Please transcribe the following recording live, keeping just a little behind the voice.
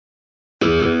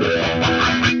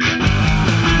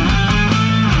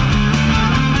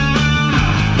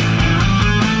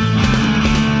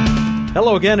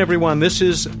Hello again, everyone. This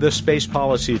is the Space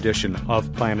Policy Edition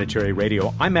of Planetary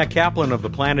Radio. I'm Matt Kaplan of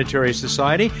the Planetary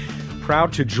Society,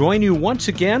 proud to join you once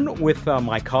again with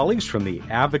my colleagues from the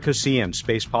advocacy and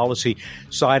space policy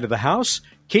side of the House,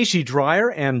 Casey Dreyer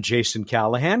and Jason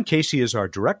Callahan. Casey is our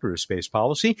Director of Space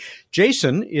Policy.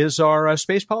 Jason is our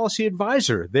Space Policy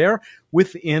Advisor there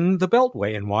within the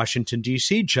Beltway in Washington,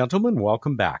 D.C. Gentlemen,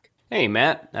 welcome back. Hey,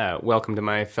 Matt. Welcome to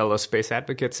my fellow space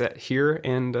advocates here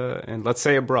and let's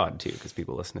say abroad, too, because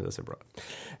people listen to this abroad.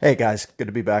 Hey, guys. Good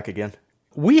to be back again.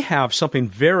 We have something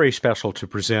very special to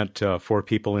present for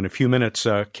people in a few minutes,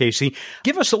 Casey.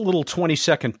 Give us a little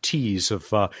 20-second tease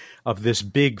of this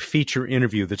big feature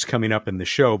interview that's coming up in the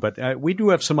show, but we do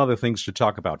have some other things to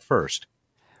talk about first.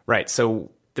 Right.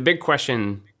 So the big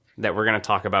question that we're going to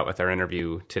talk about with our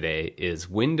interview today is,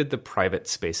 when did the private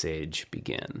space age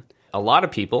begin? A lot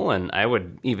of people, and I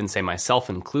would even say myself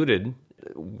included,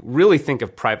 really think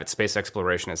of private space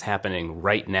exploration as happening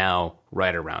right now,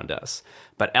 right around us.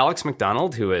 But Alex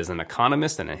McDonald, who is an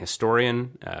economist and a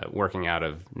historian working out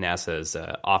of NASA's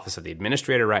Office of the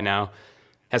Administrator right now,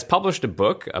 has published a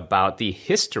book about the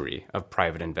history of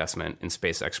private investment in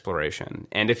space exploration.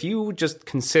 And if you just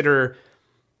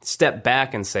step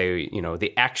back and say,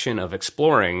 the action of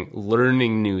exploring,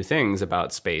 learning new things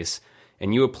about space,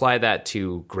 and you apply that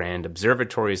to grand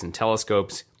observatories and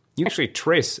telescopes, you actually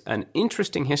trace an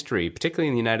interesting history, particularly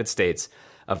in the United States,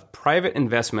 of private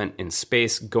investment in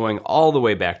space going all the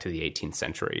way back to the 18th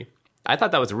century. I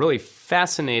thought that was a really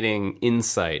fascinating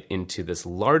insight into this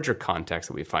larger context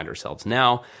that we find ourselves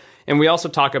now. And we also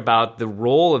talk about the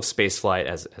role of spaceflight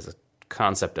as a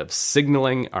concept of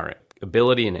signaling our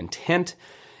ability and intent,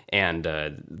 and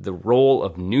the role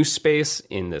of new space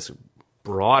in this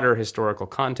broader historical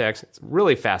context. It's a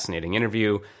really fascinating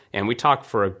interview, and we talk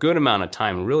for a good amount of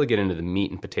time and really get into the meat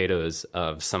and potatoes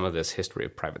of some of this history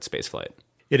of private spaceflight.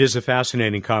 It is a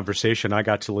fascinating conversation. I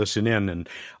got to listen in, and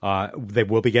they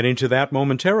will be getting to that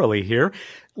momentarily here.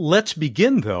 Let's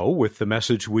begin, though, with the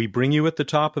message we bring you at the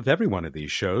top of every one of these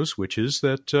shows, which is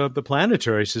that the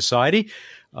Planetary Society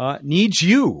needs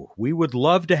you. We would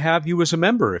love to have you as a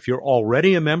member. If you're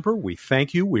already a member, we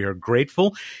thank you. We are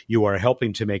grateful. You are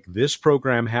helping to make this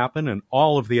program happen and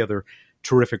all of the other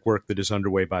terrific work that is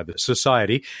underway by the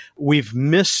Society. We've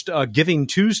missed Giving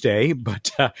Tuesday,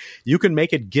 but you can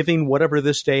make it giving whatever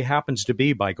this day happens to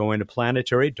be by going to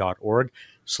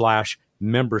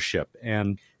planetary.org/membership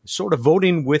and sort of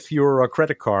voting with your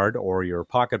credit card or your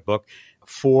pocketbook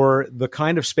for the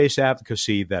kind of space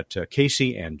advocacy that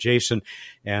Casey and Jason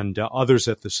and others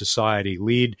at the Society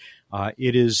lead.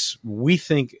 It is, we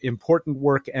think, important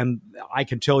work, and I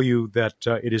can tell you that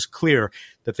it is clear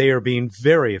that they are being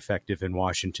very effective in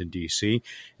Washington, D.C.,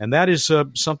 and that is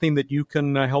something that you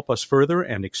can help us further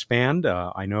and expand.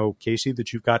 I know, Casey,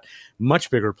 that you've got much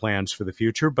bigger plans for the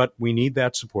future, but we need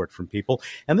that support from people.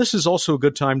 And this is also a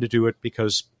good time to do it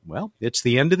because, well, it's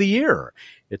the end of the year.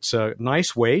 It's a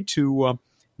nice way to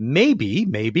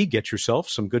maybe get yourself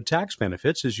some good tax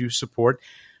benefits as you support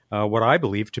what I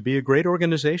believe to be a great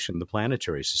organization, the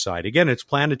Planetary Society. Again, it's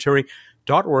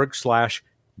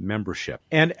planetary.org/membership.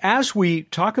 And as we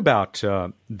talk about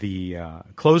the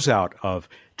closeout of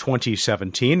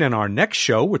 2017 and our next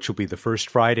show, which will be the first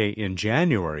Friday in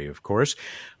January, of course,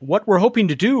 what we're hoping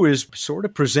to do is sort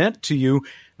of present to you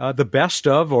the best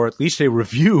of, or at least a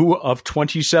review of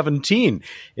 2017.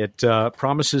 It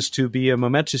promises to be a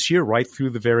momentous year right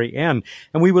through the very end.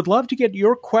 And we would love to get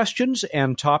your questions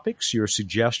and topics, your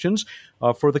suggestions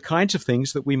for the kinds of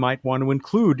things that we might want to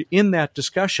include in that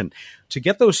discussion. To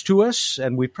get those to us,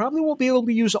 and we probably won't be able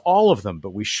to use all of them,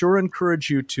 but we sure encourage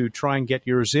you to try and get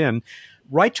yours in.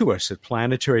 Write to us at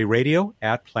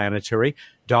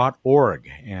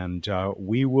planetaryradio@planetary.org, and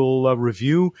we will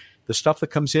review the stuff that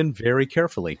comes in very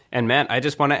carefully. And Matt, I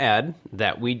just want to add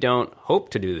that we don't hope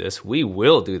to do this. We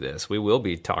will do this. We will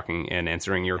be talking and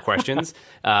answering your questions.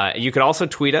 You could also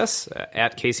tweet us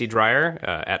at Casey Dreyer,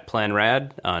 at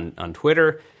PlanRad on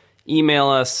Twitter. Email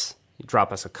us.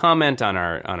 Drop us a comment on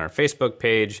our Facebook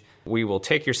page. We will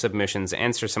take your submissions,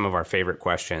 answer some of our favorite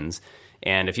questions.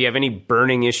 And if you have any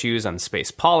burning issues on space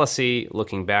policy,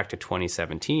 looking back to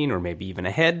 2017 or maybe even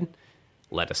ahead,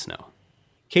 let us know.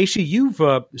 Casey, you've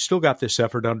still got this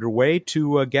effort underway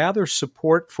to gather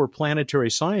support for planetary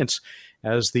science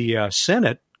as the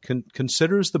Senate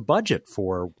considers the budget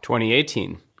for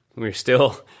 2018. We're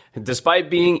still, despite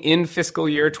being in fiscal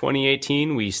year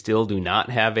 2018, we still do not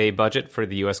have a budget for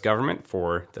the U.S. government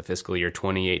for the fiscal year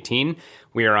 2018.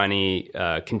 We are on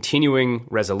a continuing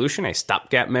resolution, a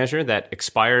stopgap measure that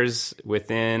expires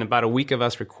within about a week of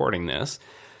us recording this.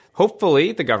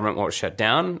 Hopefully, the government won't shut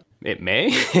down. It may.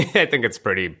 I think it's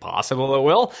pretty possible it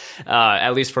will,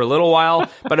 at least for a little while.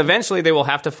 But eventually, they will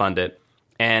have to fund it.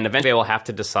 And eventually, they will have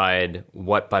to decide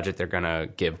what budget they're going to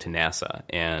give to NASA.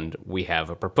 And we have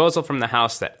a proposal from the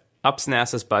House that ups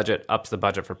NASA's budget, ups the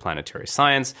budget for planetary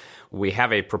science. We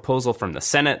have a proposal from the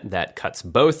Senate that cuts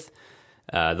both,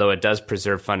 though it does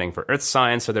preserve funding for Earth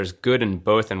science. So there's good in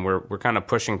both. And we're kind of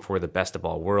pushing for the best of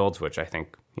all worlds, which I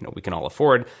think we can all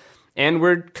afford. And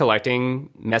we're collecting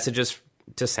messages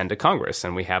to send to Congress.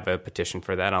 And we have a petition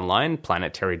for that online,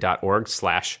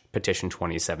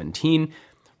 planetary.org/petition2017.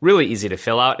 Really easy to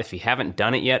fill out. If you haven't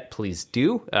done it yet, please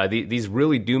do. These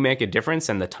really do make a difference.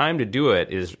 And the time to do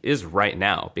it is right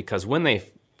now. Because when they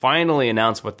finally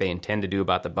announce what they intend to do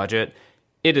about the budget,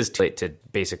 it is too late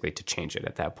to change it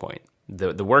at that point.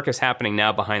 The work is happening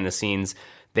now behind the scenes.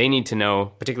 They need to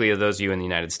know, particularly those of you in the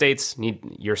United States,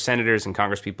 your senators and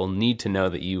congresspeople need to know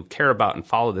that you care about and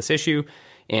follow this issue.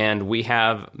 And we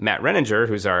have Matt Renninger,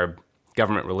 who's our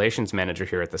government relations manager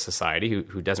here at the Society,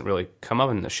 who doesn't really come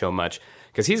up in the show much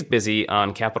because he's busy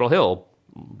on Capitol Hill,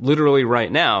 literally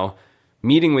right now,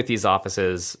 meeting with these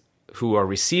offices who are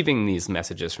receiving these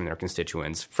messages from their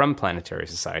constituents, from Planetary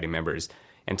Society members,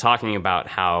 and talking about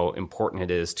how important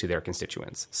it is to their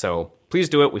constituents. So please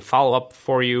do it. We follow up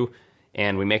for you.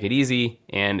 And we make it easy,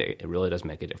 and it really does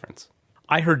make a difference.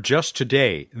 I heard just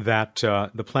today that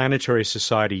the Planetary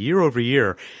Society, year over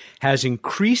year, has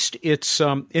increased its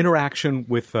interaction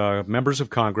with members of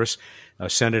Congress,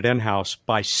 Senate and House,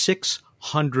 by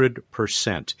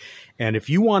 600%. And if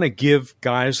you want to give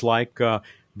guys like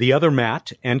the other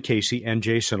Matt and Casey and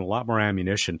Jason a lot more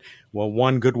ammunition, well,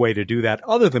 one good way to do that,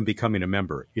 other than becoming a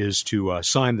member, is to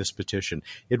sign this petition.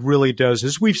 It really does,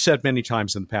 as we've said many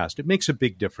times in the past, it makes a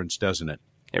big difference, doesn't it?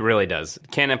 It really does.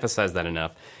 Can't emphasize that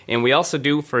enough. And we also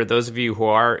do, for those of you who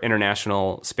are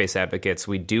international space advocates,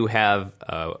 we do have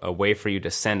a way for you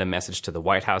to send a message to the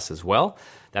White House as well.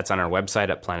 That's on our website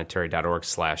at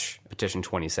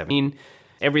planetary.org/petition2017.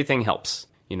 Everything helps.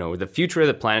 The future of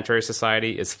the Planetary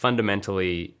Society is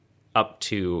fundamentally up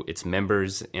to its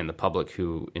members and the public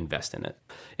who invest in it.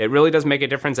 It really does make a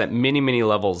difference at many, many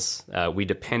levels. We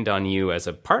depend on you as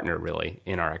a partner, really,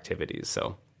 in our activities.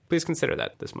 So please consider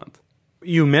that this month.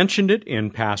 You mentioned it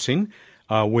in passing.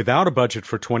 Without a budget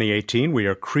for 2018, we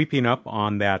are creeping up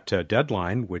on that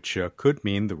deadline, which could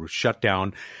mean the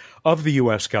shutdown of the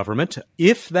U.S. government.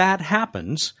 If that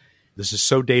happens, this is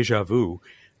so deja vu,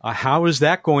 how is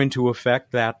that going to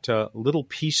affect that little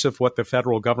piece of what the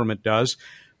federal government does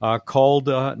called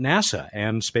NASA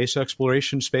and space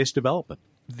exploration, space development?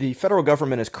 The federal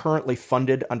government is currently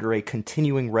funded under a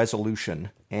continuing resolution,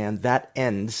 and that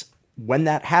ends. When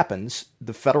that happens,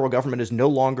 the federal government is no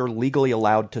longer legally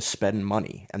allowed to spend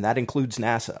money, and that includes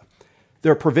NASA.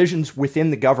 There are provisions within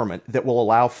the government that will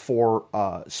allow for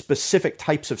specific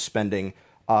types of spending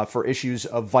for issues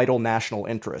of vital national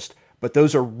interest, but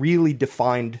those are really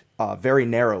defined very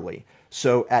narrowly.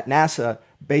 So at NASA,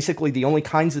 basically the only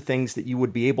kinds of things that you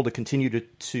would be able to continue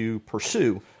to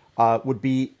pursue would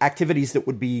be activities that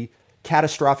would be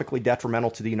catastrophically detrimental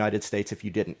to the United States if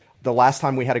you didn't. The last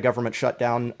time we had a government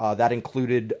shutdown, that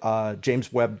included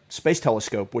James Webb Space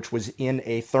Telescope, which was in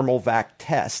a thermal vac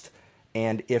test.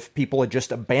 And if people had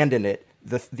just abandoned it,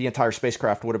 the entire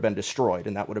spacecraft would have been destroyed,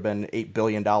 and that would have been $8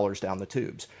 billion down the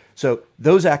tubes. So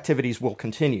those activities will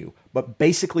continue, but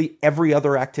basically every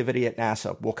other activity at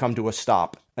NASA will come to a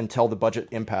stop until the budget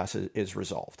impasse is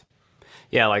resolved.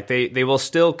 Yeah, like they will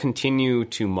still continue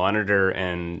to monitor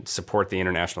and support the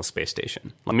International Space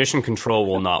Station. Mission Control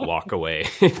will not walk away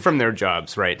from their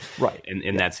jobs, right? Right.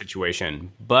 In that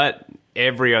situation. But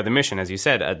every other mission, as you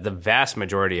said, the vast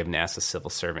majority of NASA's civil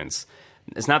servants,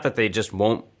 it's not that they just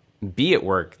won't be at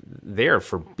work, they're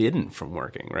forbidden from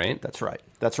working, right? That's right.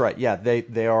 That's right. Yeah,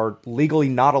 they are legally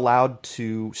not allowed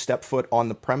to step foot on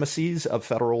the premises of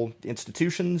federal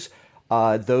institutions.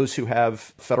 Those who have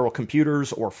federal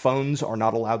computers or phones are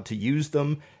not allowed to use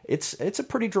them. It's a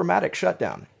pretty dramatic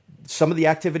shutdown. Some of the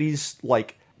activities,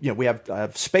 like we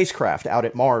have spacecraft out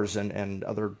at Mars and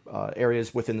other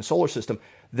areas within the solar system,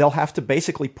 they'll have to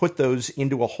basically put those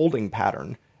into a holding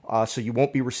pattern. So you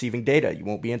won't be receiving data. You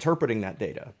won't be interpreting that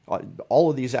data. All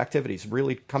of these activities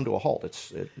really come to a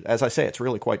halt. As I say, it's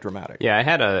really quite dramatic. Yeah, I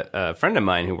had a friend of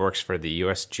mine who works for the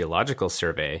U.S. Geological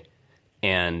Survey,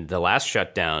 and the last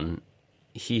shutdown,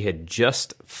 he had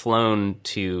just flown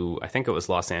to, I think it was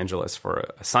Los Angeles, for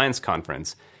a science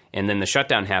conference, and then the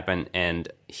shutdown happened, and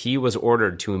he was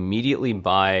ordered to immediately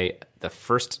buy the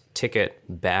first ticket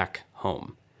back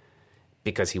home,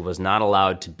 because he was not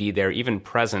allowed to be there, even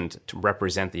present, to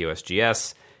represent the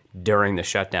USGS during the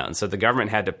shutdown. So the government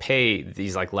had to pay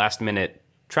these last-minute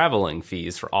traveling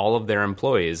fees for all of their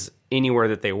employees anywhere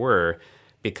that they were,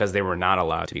 because they were not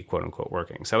allowed to be quote unquote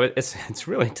working. So it's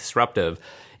really disruptive.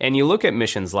 And you look at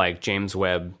missions like James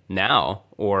Webb now,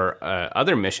 or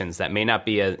other missions that may not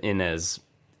be in as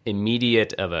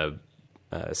immediate of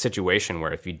a situation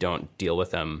where if you don't deal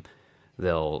with them,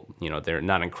 they're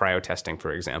not in cryo testing,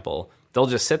 for example. They'll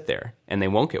just sit there and they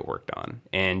won't get worked on.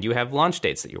 And you have launch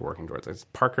dates that you're working towards. Like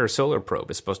Parker Solar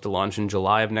Probe is supposed to launch in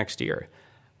July of next year.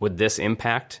 Would this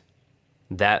impact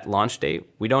that launch date?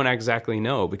 We don't exactly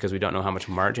know, because we don't know how much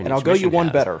margin. And I'll go you one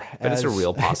has, better. But it's a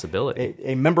real possibility.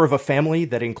 A member of a family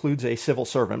that includes a civil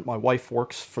servant. My wife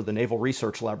works for the Naval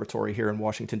Research Laboratory here in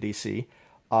Washington, D.C.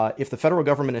 If the federal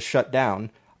government is shut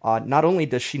down, not only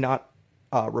does she not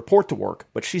report to work,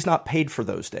 but she's not paid for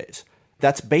those days.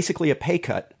 That's basically a pay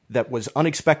cut that was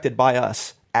unexpected by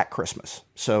us at Christmas.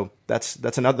 So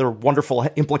that's another wonderful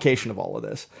implication of all of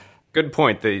this. Good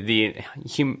point. The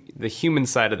human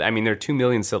side of that. I mean, there are 2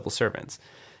 million civil servants.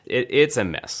 It's a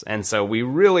mess. And so we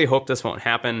really hope this won't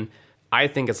happen. I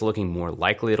think it's looking more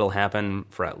likely it'll happen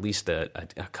for at least a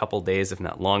couple days, if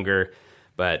not longer.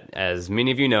 But as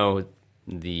many of you know,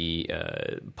 the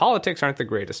politics aren't the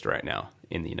greatest right now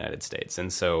in the United States.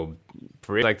 And so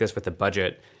for like this with the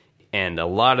budget, and a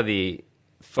lot of the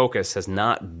focus has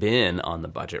not been on the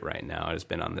budget right now. It has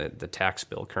been on the tax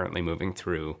bill currently moving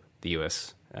through the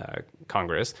U.S.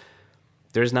 Congress.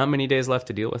 There's not many days left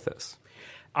to deal with this.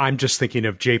 I'm just thinking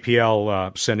of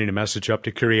JPL sending a message up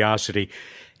to Curiosity.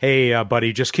 Hey,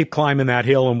 buddy, just keep climbing that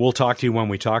hill and we'll talk to you when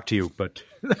we talk to you. But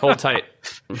hold tight.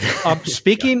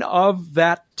 Speaking of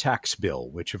that tax bill,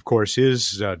 which of course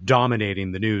is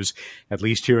dominating the news, at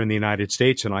least here in the United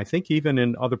States, and I think even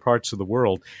in other parts of the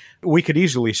world, we could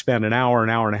easily spend an hour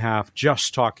and a half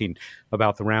just talking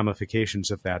about the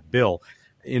ramifications of that bill.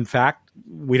 In fact,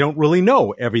 we don't really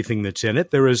know everything that's in it.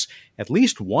 There is at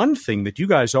least one thing that you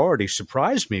guys already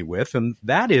surprised me with, and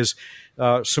that is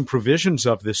some provisions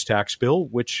of this tax bill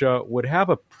which would have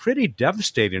a pretty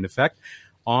devastating effect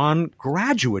on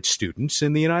graduate students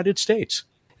in the United States.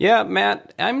 Yeah,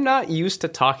 Matt, I'm not used to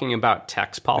talking about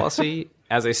tax policy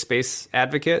as a space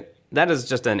advocate. That is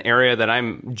just an area that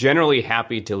I'm generally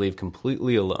happy to leave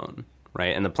completely alone,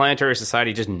 right? And the Planetary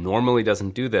Society just normally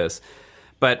doesn't do this.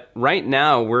 But right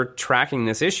now, we're tracking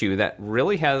this issue that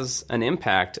really has an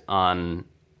impact on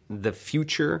the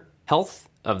future health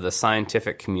of the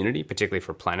scientific community, particularly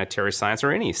for planetary science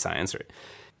or any science.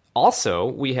 Also,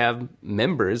 we have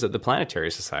members of the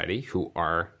Planetary Society who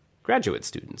are graduate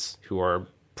students, who are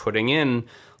putting in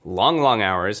long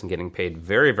hours and getting paid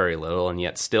very, very little, and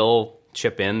yet still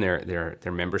chip in their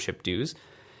membership dues.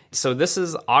 So this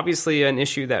is obviously an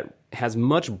issue that has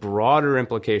much broader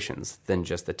implications than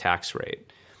just the tax rate.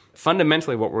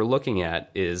 Fundamentally, what we're looking at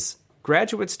is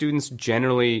graduate students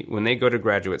generally, when they go to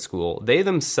graduate school, they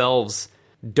themselves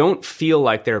don't feel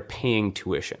like they're paying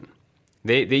tuition.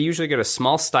 They usually get a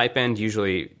small stipend,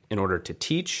 usually in order to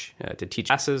teach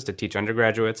classes, to teach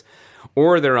undergraduates,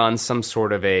 or they're on some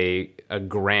sort of a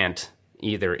grant,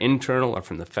 either internal or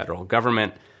from the federal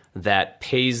government, that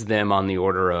pays them on the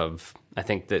order of, I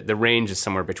think that the range is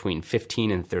somewhere between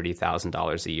 $15,000 and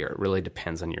 $30,000 a year. It really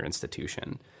depends on your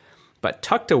institution. But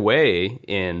tucked away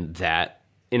in that,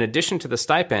 in addition to the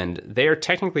stipend, they are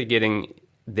technically getting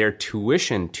their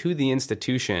tuition to the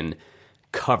institution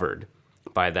covered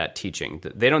by that teaching.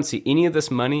 They don't see any of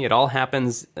this money. It all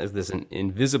happens as this an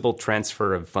invisible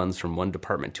transfer of funds from one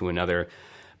department to another,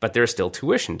 but there's still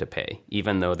tuition to pay,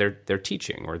 even though they're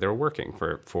teaching or they're working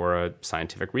for a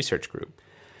scientific research group.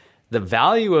 The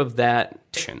value of that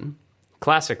tuition,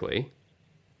 classically,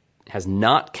 has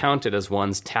not counted as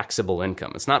one's taxable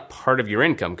income. It's not part of your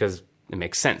income because it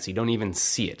makes sense. You don't even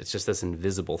see it. It's just this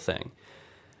invisible thing.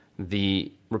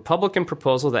 The Republican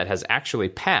proposal that has actually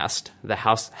passed the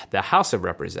House of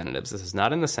Representatives, this is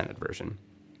not in the Senate version,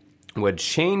 would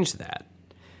change that.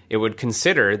 It would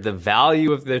consider the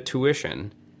value of the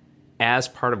tuition as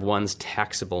part of one's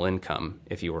taxable income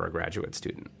if you were a graduate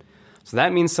student. So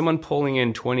that means someone pulling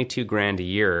in $22,000 a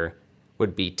year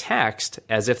would be taxed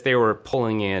as if they were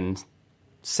pulling in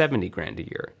 $70,000 a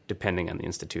year, depending on the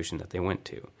institution that they went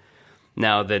to.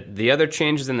 Now, the other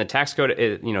changes in the tax code,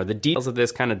 the details of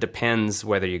this kind of depends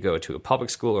whether you go to a public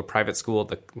school or private school,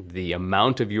 the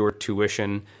amount of your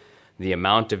tuition, the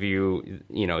amount of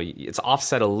it's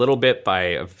offset a little bit by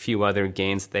a few other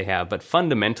gains that they have, but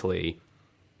fundamentally,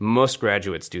 most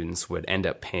graduate students would end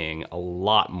up paying a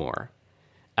lot more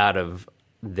out of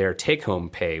their take-home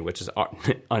pay, which is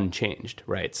unchanged,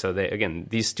 right? So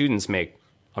these students make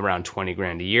around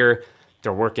 $20,000 a year.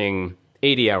 They're working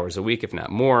 80 hours a week, if not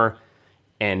more,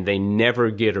 and they never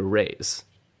get a raise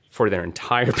for their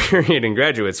entire period in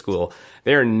graduate school,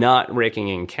 they're not raking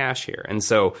in cash here. And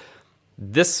so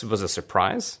this was a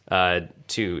surprise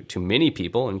to many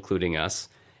people, including us.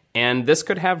 And this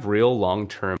could have real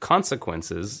long-term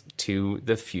consequences to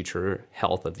the future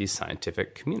health of these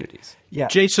scientific communities. Yeah.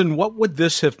 Jason, what would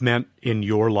this have meant in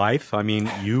your life? I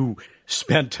mean, you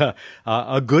spent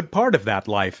a good part of that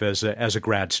life as a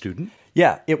grad student.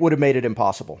 Yeah, it would have made it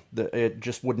impossible. It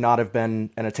just would not have been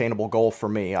an attainable goal for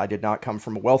me. I did not come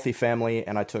from a wealthy family,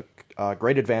 and I took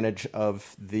great advantage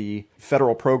of the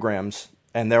federal programs,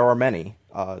 and there are many,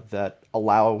 that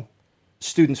allow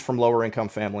students from lower income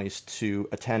families to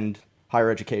attend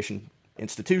higher education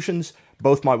institutions.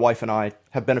 Both my wife and I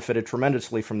have benefited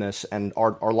tremendously from this, and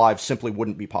our lives simply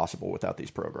wouldn't be possible without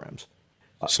these programs.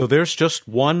 So there's just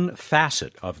one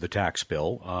facet of the tax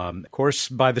bill. Of course,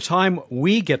 by the time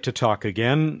we get to talk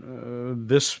again,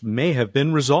 this may have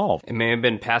been resolved. It may have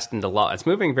been passed into law. It's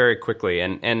moving very quickly.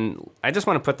 And I just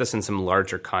want to put this in some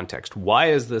larger context.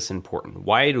 Why is this important?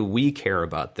 Why do we care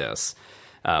about this?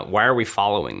 Why are we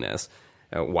following this?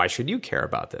 Why should you care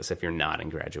about this if you're not in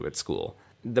graduate school?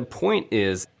 The point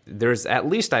is, there's at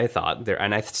least I thought there,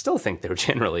 and I still think there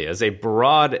generally is, a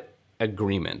broad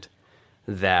agreement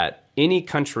that any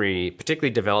country, particularly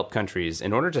developed countries,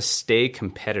 in order to stay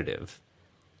competitive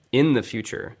in the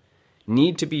future,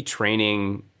 need to be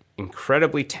training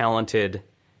incredibly talented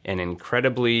and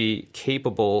incredibly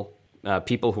capable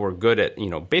people who are good at,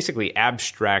 basically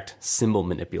abstract symbol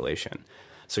manipulation.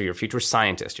 So your future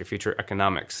scientists, your future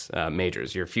economics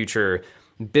majors, your future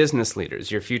business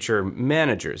leaders, your future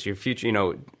managers, your future,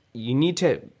 you need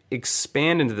to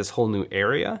expand into this whole new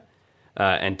area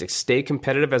and to stay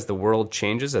competitive as the world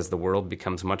changes, as the world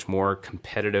becomes much more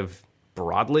competitive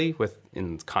broadly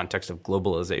in the context of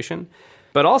globalization.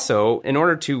 But also, in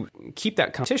order to keep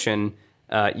that competition,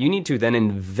 you need to then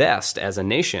invest as a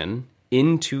nation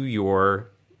into your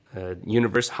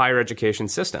higher education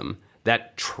system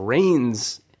that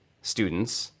trains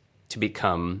students to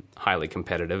become highly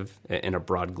competitive in a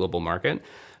broad global market.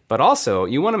 But also,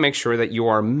 you want to make sure that you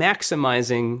are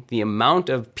maximizing the amount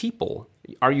of people.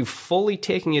 Are you fully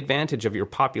taking advantage of your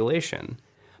population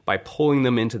by pulling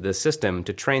them into the system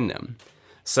to train them?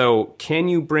 So can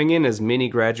you bring in as many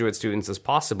graduate students as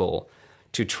possible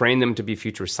to train them to be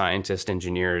future scientists,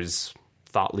 engineers,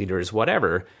 thought leaders,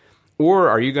 whatever? Or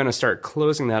are you going to start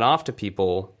closing that off to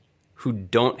people who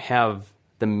don't have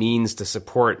the means to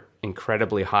support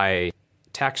incredibly high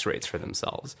tax rates for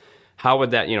themselves? How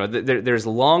would that, there's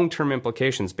long-term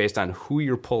implications based on who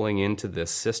you're pulling into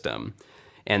this system,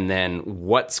 and then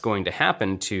what's going to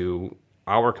happen to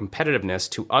our competitiveness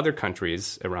to other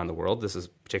countries around the world. This is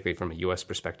particularly from a U.S.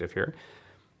 perspective here.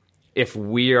 If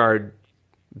we are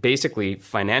basically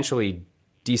financially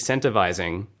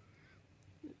decentivizing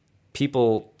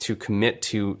people to commit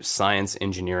to science,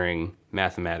 engineering,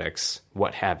 mathematics,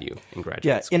 what have you, in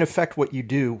graduate school. In effect, what you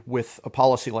do with a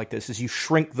policy like this is you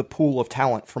shrink the pool of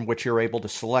talent from which you're able to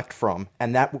select from,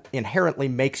 and that inherently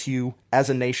makes you, as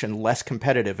a nation, less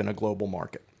competitive in a global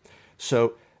market.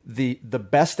 So the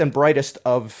best and brightest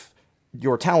of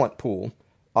your talent pool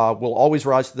will always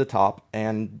rise to the top,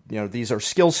 and these are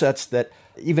skill sets that,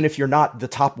 even if you're not the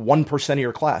top 1% of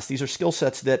your class, these are skill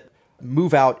sets that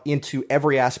move out into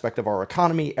every aspect of our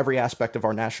economy, every aspect of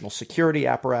our national security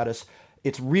apparatus.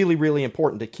 It's really, really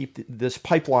important to keep this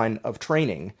pipeline of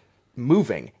training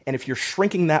moving. And if you're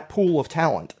shrinking that pool of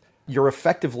talent, you're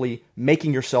effectively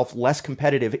making yourself less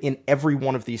competitive in every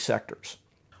one of these sectors.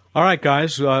 All right,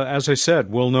 guys, as I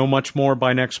said, we'll know much more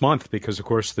by next month because, of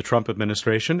course, the Trump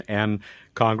administration and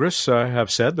Congress have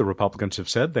said, the Republicans have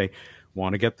said, they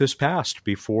want to get this passed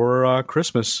before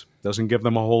Christmas. Doesn't give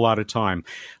them a whole lot of time.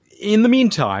 In the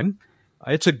meantime,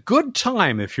 it's a good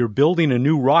time if you're building a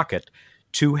new rocket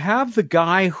to have the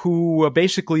guy who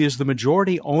basically is the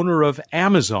majority owner of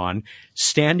Amazon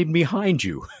standing behind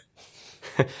you.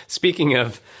 Speaking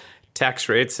of tax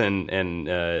rates and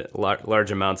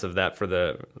large amounts of that for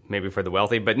the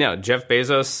wealthy, but no, Jeff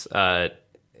Bezos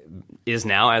is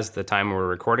now, as the time we're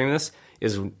recording this,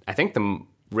 is I think the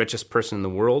richest person in the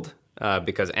world.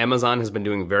 Because Amazon has been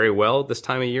doing very well this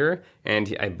time of year,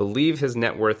 and I believe his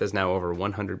net worth is now over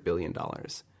 $100 billion,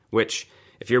 which,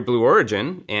 if you're Blue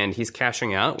Origin and he's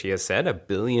cashing out, he has said, $1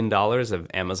 billion of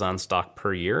Amazon stock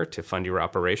per year to fund your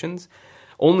operations,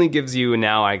 only gives you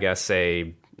now, I guess,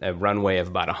 a runway of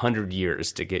about 100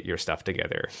 years to get your stuff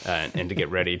together and to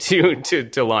get ready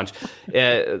to launch.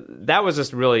 That was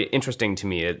just really interesting to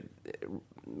me.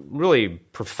 Really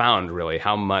profound, really,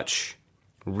 how much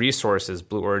resources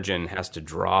Blue Origin has to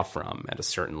draw from at a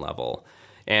certain level.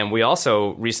 And we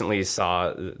also recently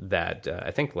saw that, I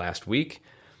think last week,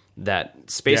 that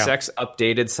SpaceX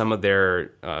updated some of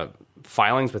their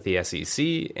filings with the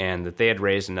SEC, and that they had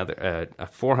raised another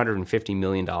 $450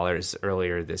 million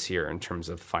earlier this year in terms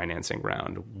of financing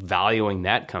round, valuing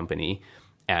that company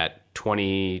at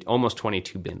almost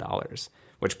 $22 billion,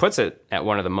 which puts it at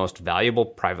one of the most valuable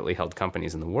privately held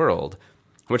companies in the world,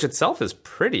 which itself is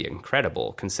pretty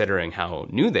incredible considering how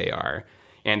new they are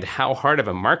and how hard of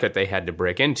a market they had to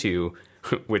break into,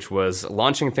 which was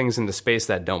launching things into space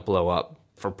that don't blow up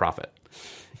for profit.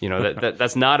 You know,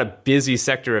 that's not a busy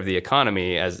sector of the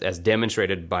economy, as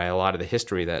demonstrated by a lot of the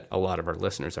history that a lot of our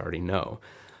listeners already know.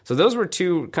 So those were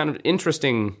two kind of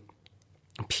interesting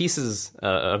pieces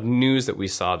of news that we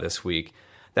saw this week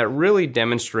that really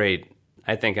demonstrate,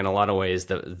 I think, in a lot of ways,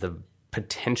 the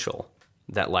potential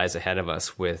that lies ahead of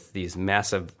us with these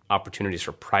massive opportunities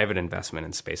for private investment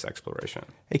in space exploration.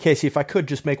 Hey, Casey, if I could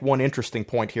just make one interesting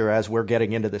point here as we're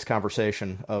getting into this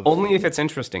conversation. Only if it's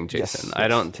interesting, Jason. Yes. I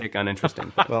don't take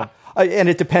uninteresting. Well, and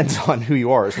it depends on who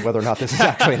you are as to whether or not this is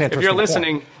actually an interesting If you're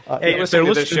listening,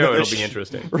 to this show, it'll be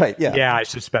interesting. Right, yeah. Yeah, I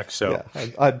suspect so. Yeah,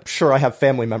 I'm sure I have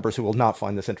family members who will not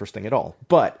find this interesting at all.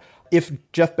 But if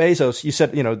Jeff Bezos, you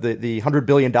said, the $100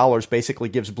 billion basically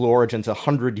gives Blue Origin's a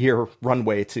 100-year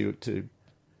runway to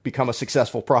become a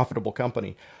successful, profitable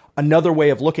company. Another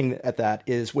way of looking at that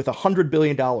is with $100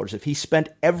 billion, if he spent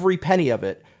every penny of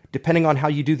it, depending on how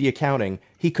you do the accounting,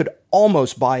 he could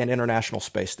almost buy an International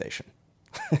Space Station.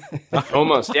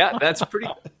 Almost, yeah. That's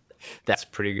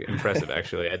pretty impressive,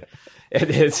 actually.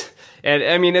 It is, and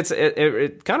I mean,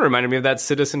 it kind of reminded me of that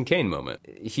Citizen Kane moment.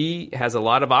 He has a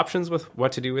lot of options with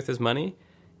what to do with his money.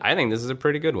 I think this is a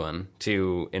pretty good one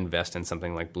to invest in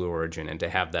something like Blue Origin and to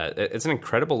have that. It's an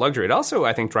incredible luxury. It also,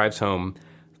 I think, drives home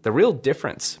the real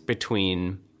difference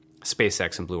between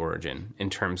SpaceX and Blue Origin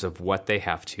in terms of what they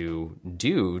have to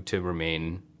do to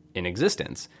remain in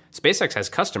existence. SpaceX has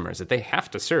customers that they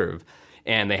have to serve,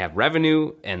 and they have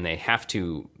revenue, and they have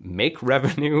to make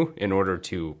revenue in order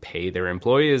to pay their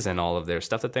employees and all of their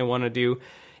stuff that they want to do.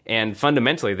 And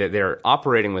fundamentally, they're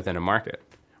operating within a market.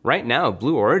 Right now,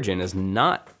 Blue Origin is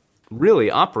not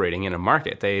really operating in a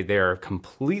market. They're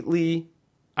completely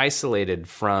isolated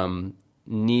from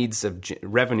needs of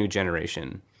revenue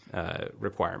generation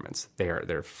requirements.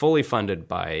 They're fully funded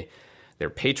by their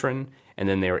patron, and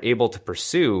then they're able to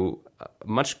pursue a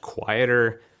much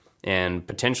quieter and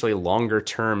potentially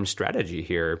longer-term strategy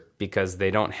here because they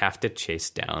don't have to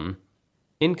chase down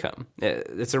income.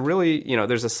 It's a really,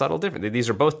 there's a subtle difference. These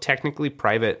are both technically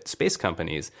private space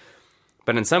companies,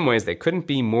 but in some ways, they couldn't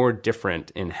be more different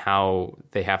in how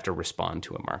they have to respond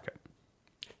to a market.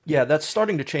 Yeah, that's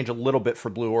starting to change a little bit for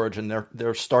Blue Origin.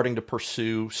 They're starting to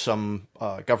pursue some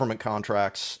government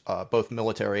contracts, both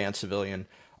military and civilian.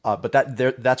 But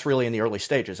that's really in the early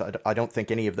stages. I don't think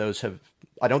any of those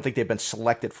I don't think they've been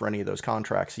selected for any of those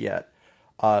contracts yet.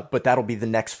 But that'll be the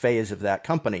next phase of that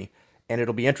company. And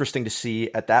it'll be interesting to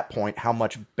see at that point how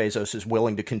much Bezos is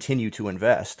willing to continue to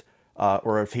invest.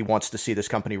 Or if he wants to see this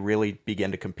company really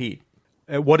begin to compete.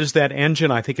 What is that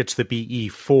engine? I think it's the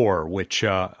BE-4, which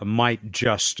might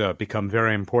just become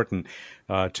very important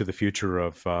to the future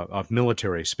of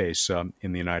military space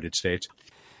in the United States.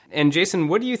 And Jason,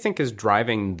 what do you think is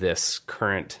driving this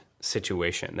current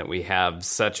situation that we have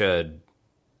such a,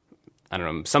 I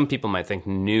don't know, some people might think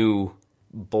new,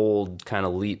 bold kind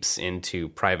of leaps into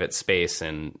private space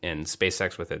and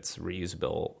SpaceX with its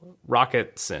reusable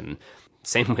rockets, and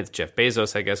same with Jeff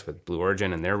Bezos, I guess, with Blue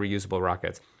Origin and their reusable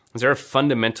rockets. Is there a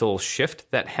fundamental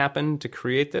shift that happened to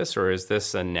create this, or is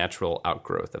this a natural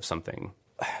outgrowth of something?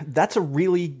 That's a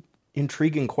really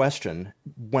intriguing question.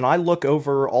 When I look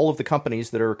over all of the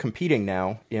companies that are competing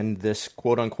now in this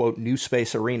quote-unquote new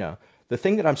space arena, the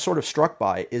thing that I'm sort of struck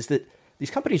by is that these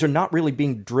companies are not really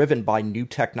being driven by new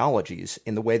technologies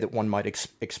in the way that one might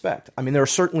expect. I mean, there are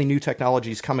certainly new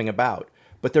technologies coming about,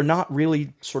 but they're not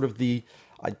really sort of the...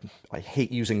 I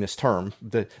hate using this term,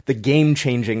 the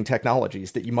game-changing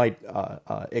technologies that you might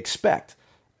expect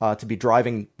to be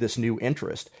driving this new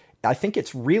interest. I think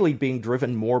it's really being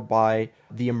driven more by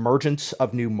the emergence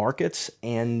of new markets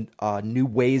and new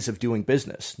ways of doing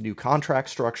business, new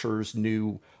contract structures,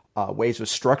 new ways of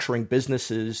structuring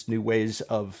businesses, new ways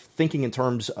of thinking in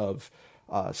terms of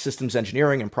systems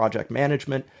engineering and project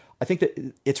management. I think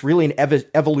that it's really an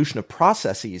evolution of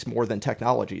processes more than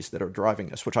technologies that are driving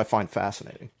this, which I find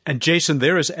fascinating. And Jason,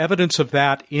 there is evidence of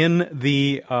that in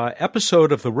the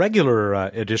episode of the regular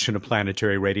edition of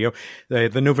Planetary Radio, the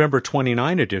November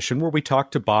 29 edition, where we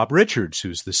talked to Bob Richards,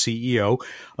 who's the CEO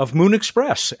of Moon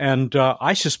Express. And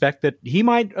I suspect that he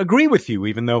might agree with you,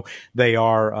 even though they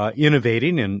are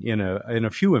innovating in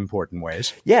a few important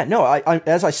ways. Yeah, no,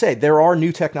 as I say, there are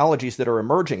new technologies that are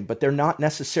emerging, but they're not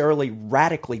necessarily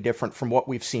radically different from what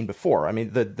we've seen before. I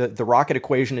mean, the rocket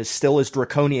equation is still as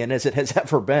draconian as it has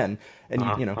ever been. And,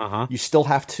 you still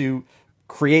have to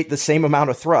create the same amount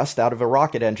of thrust out of a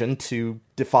rocket engine to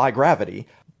defy gravity.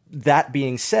 That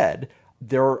being said,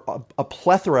 there are a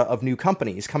plethora of new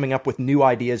companies coming up with new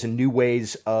ideas and new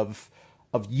ways of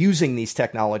using these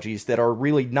technologies that are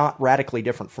really not radically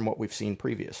different from what we've seen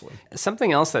previously.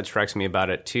 Something else that strikes me about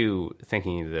it, too,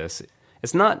 thinking of this,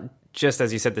 it's not just,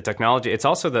 as you said, the technology, it's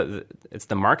also it's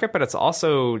the market, but it's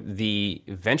also the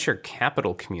venture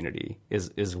capital community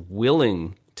is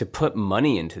willing to put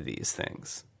money into these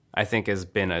things, I think has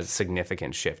been a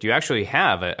significant shift. You actually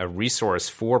have a resource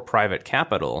for private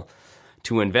capital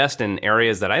to invest in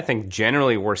areas that I think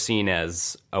generally were seen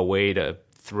as a way to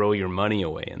throw your money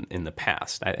away in the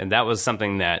past. And that was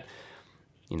something that,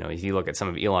 if you look at some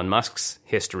of Elon Musk's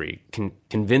history,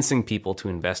 convincing people to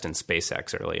invest in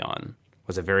SpaceX early on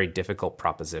was a very difficult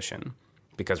proposition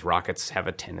because rockets have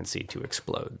a tendency to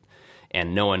explode.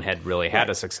 And no one had really had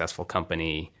a successful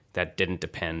company that didn't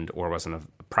depend or wasn't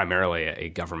primarily a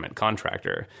government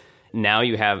contractor. Now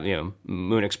you have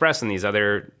Moon Express and these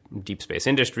other deep space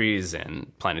industries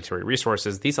and Planetary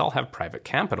Resources. These all have private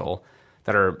capital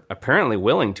that are apparently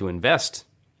willing to invest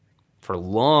for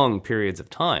long periods of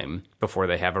time before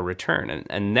they have a return.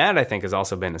 And that, I think, has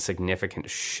also been a significant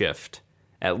shift,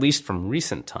 at least from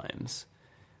recent times,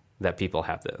 that people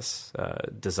have this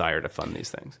desire to fund these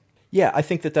things. Yeah, I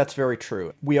think that that's very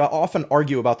true. We often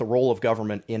argue about the role of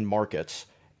government in markets,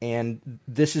 and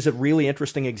this is a really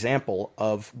interesting example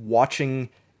of watching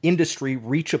industry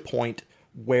reach a point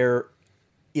where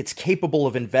it's capable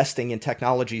of investing in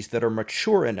technologies that are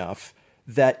mature enough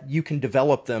that you can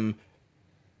develop them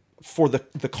for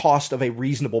the cost of a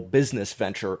reasonable business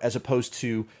venture, as opposed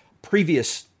to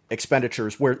previous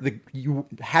expenditures where you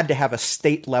had to have a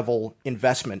state-level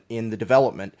investment in the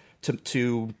development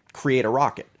to create a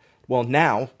rocket. Well,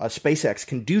 now SpaceX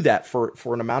can do that for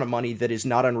an amount of money that is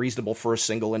not unreasonable for a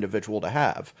single individual to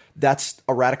have. That's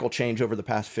a radical change over the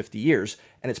past 50 years,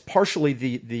 and it's partially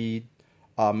the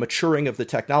maturing of the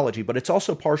technology, but it's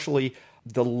also partially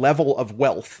the level of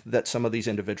wealth that some of these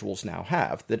individuals now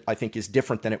have that I think is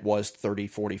different than it was 30,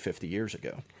 40, 50 years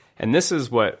ago. And this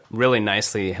is what really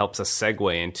nicely helps us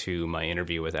segue into my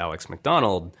interview with Alex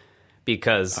McDonald,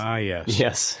 because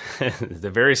yes, the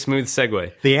very smooth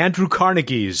segue. The Andrew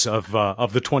Carnegies of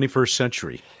the 21st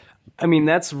century. I mean,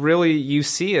 that's really, you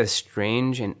see a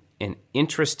strange and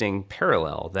interesting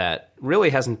parallel that really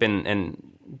hasn't been, and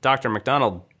Dr.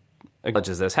 McDonald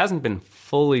acknowledges this, hasn't been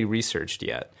fully researched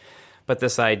yet. But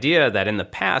this idea that in the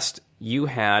past you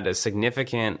had a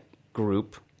significant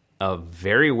group of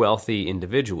very wealthy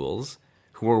individuals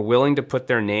who were willing to put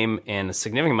their name and a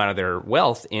significant amount of their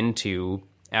wealth into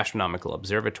astronomical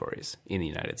observatories in the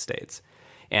United States.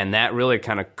 And that really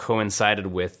kind of coincided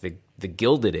with the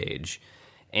Gilded Age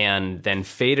and then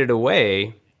faded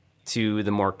away to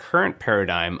the more current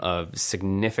paradigm of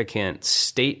significant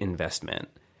state investment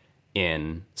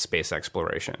in space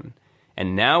exploration.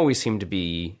 And now we seem to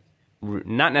be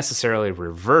not necessarily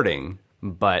reverting,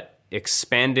 but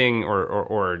expanding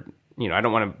or I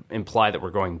don't want to imply that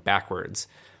we're going backwards,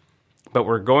 but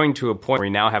we're going to a point where we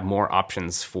now have more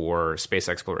options for space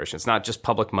exploration. It's not just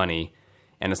public money,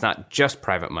 and it's not just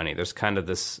private money. There's kind of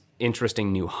this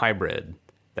interesting new hybrid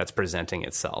that's presenting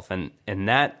itself. And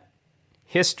that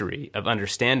history of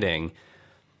understanding,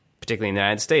 particularly in the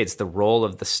United States, the role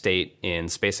of the state in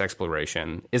space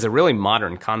exploration is a really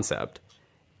modern concept.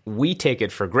 We take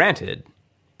it for granted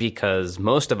because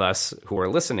most of us who are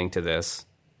listening to this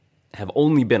have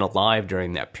only been alive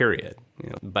during that period.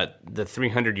 But the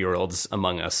 300-year-olds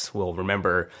among us will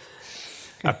remember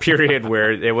a period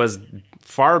where it was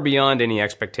far beyond any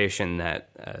expectation that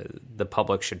the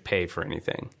public should pay for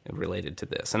anything related to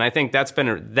this. And I think that's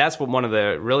what one of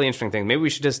the really interesting things. Maybe we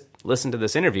should just listen to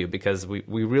this interview because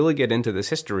we really get into this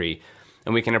history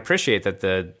and we can appreciate that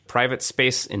the private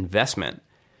space investment,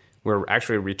 we're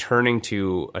actually returning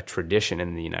to a tradition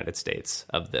in the United States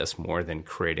of this more than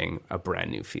creating a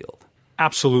brand new field.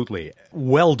 Absolutely.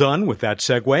 Well done with that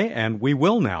segue. And we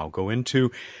will now go into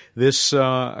this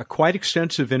quite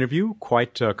extensive interview,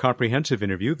 quite comprehensive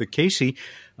interview that Casey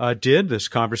did, this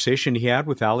conversation he had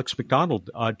with Alex McDonald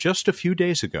just a few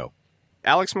days ago.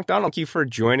 Alex McDonald, thank you for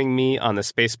joining me on the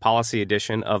Space Policy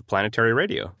edition of Planetary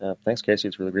Radio. Thanks, Casey.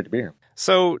 It's really great to be here.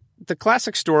 So the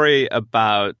classic story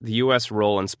about the U.S.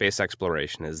 role in space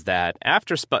exploration is that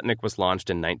after Sputnik was launched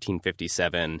in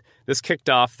 1957, this kicked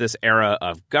off this era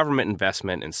of government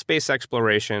investment in space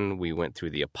exploration. We went through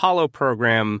the Apollo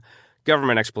program,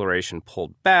 government exploration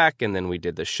pulled back, and then we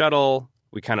did the shuttle.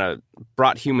 We kind of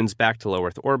brought humans back to low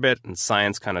Earth orbit, and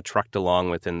science kind of trucked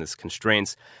along within these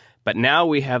constraints. But now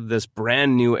we have this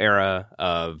brand new era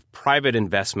of private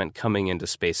investment coming into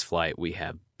spaceflight. We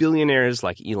have billionaires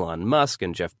like Elon Musk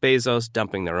and Jeff Bezos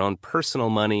dumping their own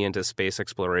personal money into space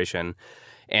exploration.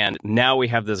 And now we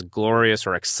have this glorious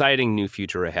or exciting new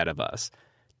future ahead of us.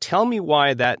 Tell me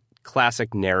why that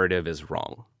classic narrative is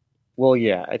wrong. Well,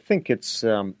 yeah, I think it's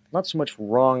not so much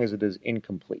wrong as it is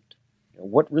incomplete.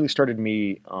 What really started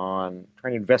me on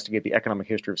trying to investigate the economic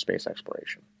history of space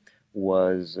exploration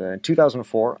was in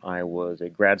 2004, I was a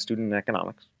grad student in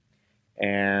economics,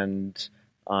 and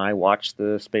I watched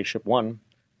the Spaceship One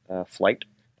flight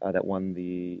that won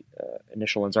the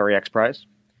initial Ansari X Prize.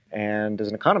 And as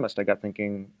an economist, I got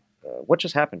thinking, what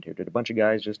just happened here? Did a bunch of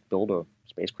guys just build a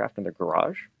spacecraft in their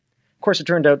garage? Of course, it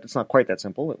turned out it's not quite that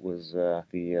simple. It was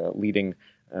the leading,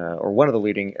 or one of the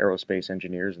leading aerospace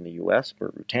engineers in the U.S.,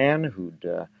 Burt Rutan, who'd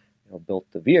built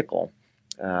the vehicle.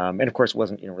 And of course, it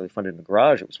wasn't really funded in the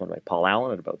garage. It was funded by Paul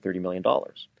Allen at about $30 million.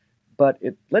 But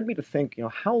it led me to think,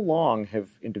 how long have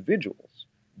individuals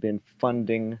been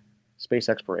funding space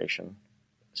exploration,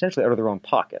 essentially out of their own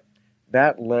pocket?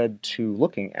 That led to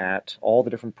looking at all the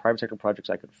different private sector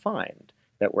projects I could find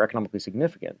that were economically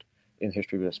significant in the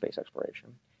history of space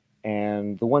exploration.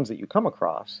 And the ones that you come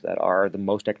across that are the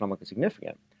most economically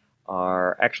significant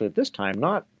are actually at this time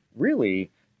not really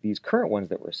these current ones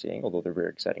that we're seeing, although they're very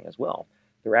exciting as well.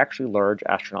 They're actually large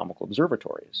astronomical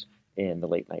observatories in the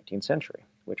late 19th century,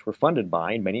 which were funded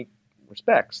by, in many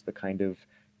respects, the kind of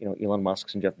Elon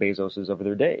Musk's and Jeff Bezos's of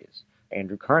their days,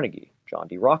 Andrew Carnegie, John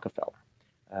D. Rockefeller.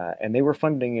 And they were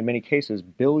funding, in many cases,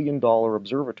 billion-dollar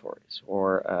observatories,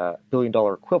 or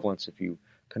billion-dollar equivalents if you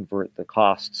convert the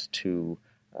costs to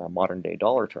modern-day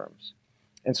dollar terms.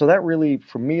 And so that really,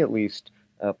 for me at least,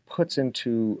 puts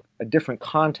into a different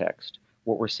context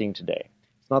what we're seeing today.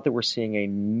 It's not that we're seeing a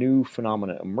new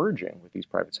phenomenon emerging with these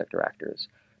private sector actors,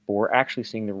 but we're actually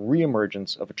seeing the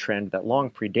reemergence of a trend that long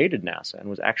predated NASA and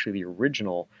was actually the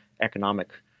original economic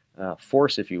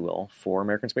force, if you will, for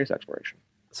American space exploration.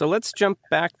 So let's jump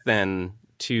back then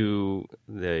to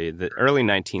the early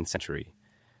 19th century,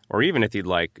 or even if you'd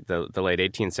like, the late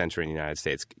 18th century in the United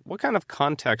States. What kind of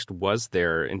context was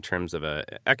there in terms of an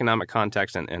economic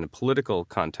context and a political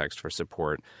context for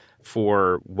support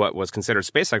for what was considered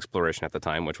space exploration at the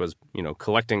time, which was,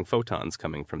 collecting photons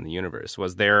coming from the universe?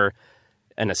 Was there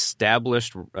an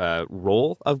established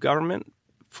role of government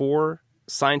for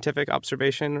scientific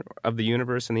observation of the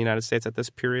universe in the United States at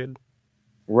this period?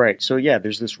 Right. So, yeah,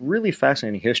 there's this really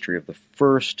fascinating history of the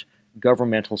first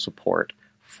governmental support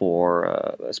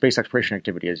for space exploration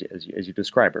activity, as you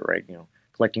describe it, right?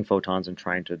 Collecting photons and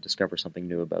trying to discover something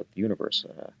new about the universe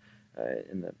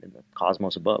in the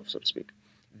cosmos above, so to speak.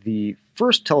 The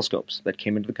first telescopes that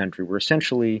came into the country were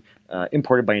essentially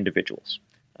imported by individuals.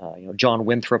 John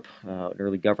Winthrop, an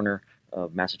early governor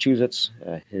of Massachusetts,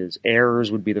 his heirs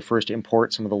would be the first to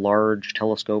import some of the large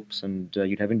telescopes, and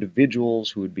you'd have individuals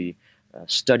who would be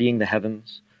studying the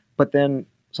heavens. But then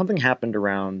something happened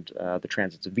around the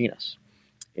transits of Venus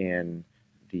in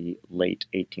the late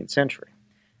 18th century.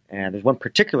 And there's one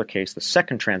particular case, the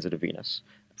second transit of Venus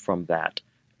from that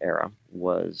era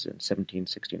was in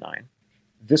 1769.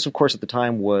 This, of course, at the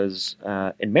time was,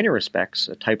 in many respects,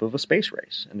 a type of a space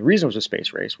race. And the reason it was a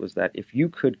space race was that if you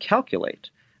could calculate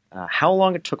how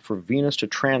long it took for Venus to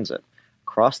transit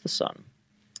across the sun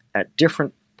at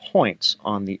different points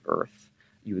on the Earth,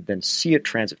 you would then see it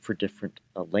transit for different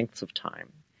lengths of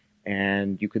time.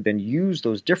 And you could then use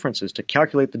those differences to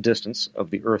calculate the distance of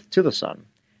the Earth to the sun,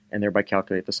 and thereby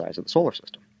calculate the size of the solar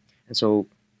system. And so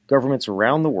governments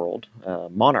around the world,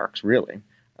 monarchs really,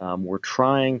 were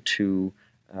trying to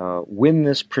win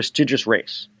this prestigious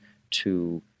race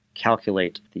to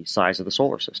calculate the size of the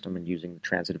solar system and using the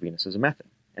transit of Venus as a method.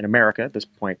 And America, at this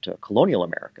point, colonial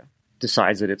America,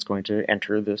 decides that it's going to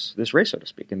enter this race, so to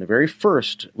speak. And the very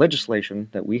first legislation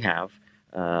that we have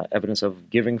evidence of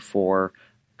giving for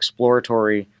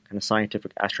exploratory kind of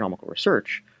scientific astronomical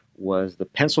research was the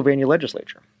Pennsylvania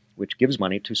legislature, which gives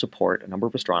money to support a number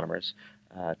of astronomers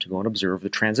to go and observe the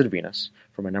transit of Venus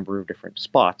from a number of different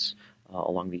spots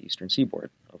along the eastern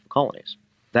seaboard of the colonies.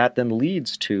 That then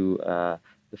leads to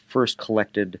the first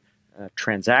collected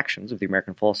transactions of the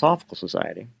American Philosophical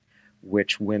Society,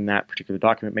 which, when that particular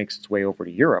document makes its way over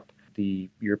to Europe, the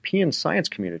European science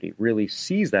community really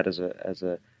sees that as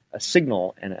a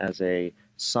signal and as a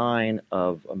sign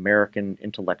of American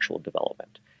intellectual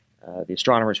development. The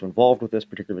astronomers who were involved with this,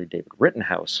 particularly David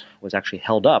Rittenhouse, was actually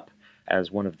held up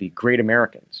as one of the great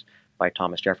Americans by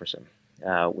Thomas Jefferson.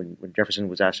 When Jefferson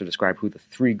was asked to describe who the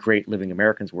three great living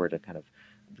Americans were, the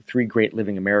three great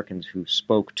living Americans who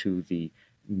spoke to the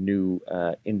new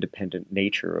independent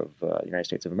nature of the United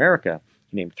States of America,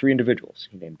 he named three individuals.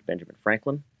 He named Benjamin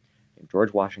Franklin, he named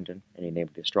George Washington, and he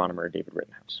named the astronomer David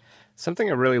Rittenhouse. Something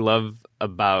I really love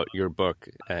about your book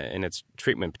and its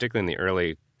treatment, particularly in the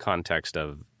early context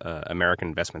of American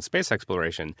investment space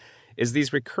exploration, is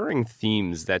these recurring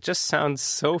themes that just sound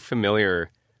so familiar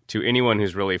to anyone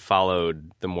who's really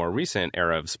followed the more recent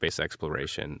era of space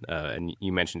exploration. And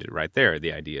you mentioned it right there,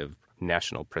 the idea of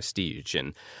national prestige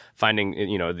and finding,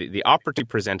 the opportunity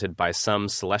presented by some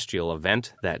celestial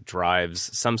event that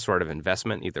drives some sort of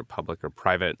investment, either public or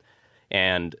private.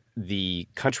 And the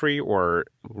country, or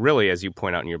really, as you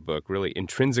point out in your book, really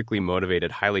intrinsically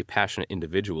motivated, highly passionate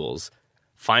individuals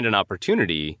find an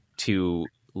opportunity to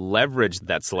leverage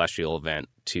that celestial event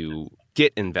to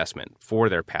get investment for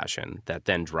their passion that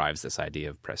then drives this idea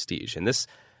of prestige. And this,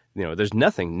 there's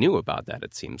nothing new about that,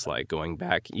 it seems like, going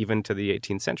back even to the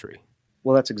 18th century.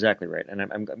 Well, that's exactly right.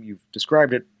 And you've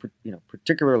described it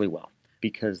particularly well,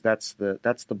 because that's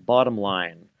the bottom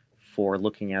line for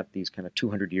looking at these kind of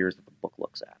 200 years that the book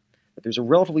looks at. But there's a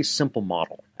relatively simple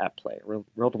model at play, a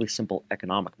relatively simple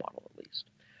economic model at least,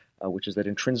 which is that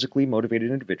intrinsically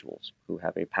motivated individuals who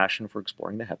have a passion for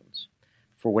exploring the heavens,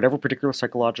 for whatever particular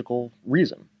psychological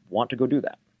reason, want to go do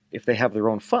that. If they have their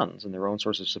own funds and their own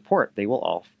sources of support, they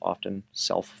will often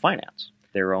self-finance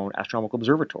their own astronomical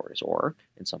observatories, or,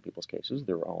 in some people's cases,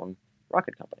 their own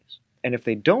rocket companies. And if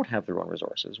they don't have their own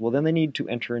resources, well, then they need to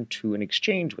enter into an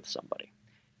exchange with somebody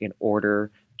in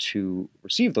order to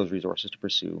receive those resources to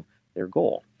pursue their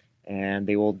goal. And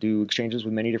they will do exchanges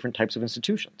with many different types of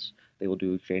institutions. They will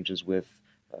do exchanges with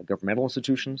governmental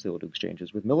institutions. They will do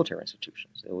exchanges with military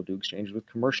institutions. They will do exchanges with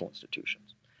commercial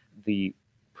institutions. The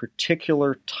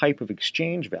particular type of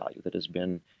exchange value that has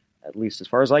been, at least as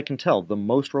far as I can tell, the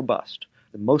most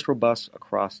robust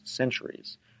across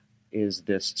centuries is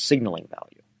this signaling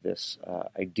value, this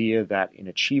idea that in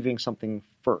achieving something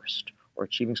first, or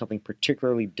achieving something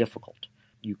particularly difficult,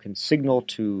 you can signal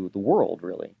to the world,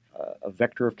 really, a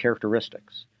vector of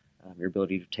characteristics, your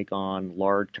ability to take on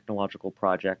large technological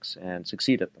projects and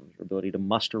succeed at them, your ability to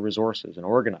muster resources and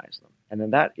organize them. And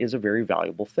then that is a very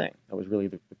valuable thing. That was really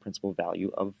the principal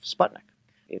value of Sputnik.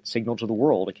 It signaled to the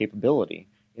world a capability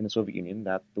in the Soviet Union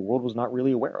that the world was not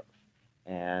really aware of.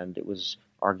 And it was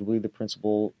arguably the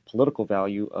principal political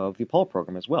value of the Apollo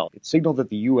program as well. It signaled that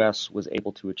the U.S. was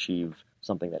able to achieve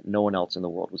something that no one else in the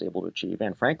world was able to achieve,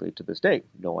 and frankly, to this day,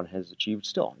 no one has achieved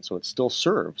still. And so it still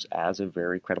serves as a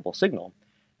very credible signal,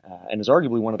 and is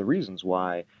arguably one of the reasons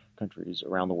why countries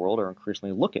around the world are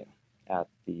increasingly looking at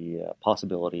the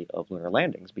possibility of lunar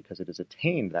landings, because it has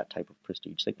attained that type of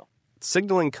prestige signal.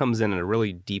 Signaling comes in at a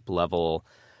really deep level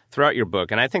throughout your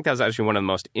book, and I think that was actually one of the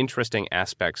most interesting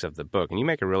aspects of the book. And you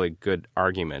make a really good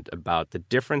argument about the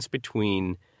difference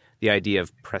between the idea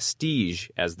of prestige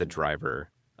as the driver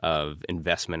of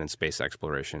investment in space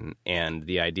exploration and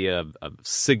the idea of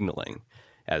signaling,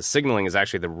 as signaling is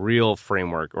actually the real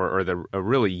framework or a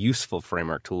really useful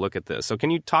framework to look at this. So can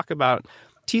you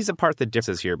tease apart the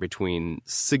differences here between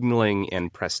signaling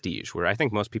and prestige, where I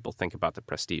think most people think about the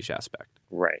prestige aspect?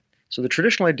 Right. So the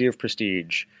traditional idea of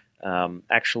prestige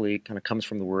actually kind of comes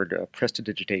from the word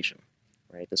prestidigitation,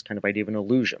 right? This kind of idea of an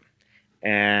illusion.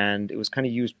 And it was kind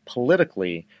of used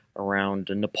politically around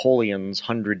Napoleon's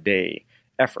 100-day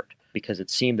effort, because it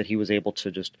seemed that he was able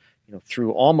to just,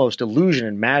 through almost illusion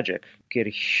and magic, get a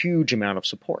huge amount of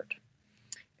support.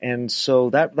 And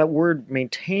so that word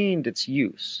maintained its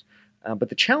use. But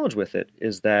the challenge with it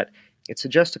is that it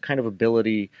suggests a kind of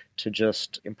ability to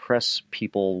just impress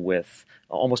people with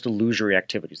almost illusory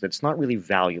activities, that it's not really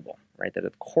valuable, right? That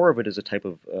at the core of it is a type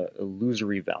of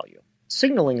illusory value.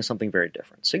 Signaling is something very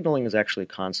different. Signaling is actually a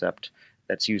concept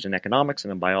that's used in economics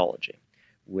and in biology,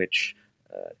 which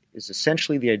is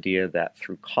essentially the idea that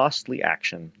through costly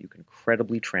action, you can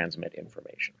credibly transmit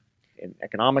information. In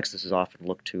economics, this is often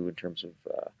looked to in terms of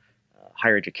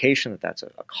higher education, that's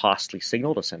a costly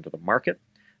signal to send to the market.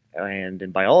 And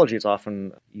in biology, it's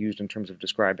often used in terms of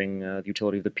describing the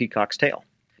utility of the peacock's tail.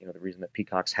 The reason that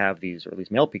peacocks have these, or at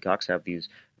least male peacocks have these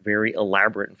very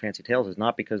elaborate and fancy tails, is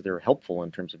not because they're helpful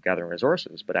in terms of gathering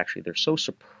resources, but actually they're so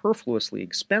superfluously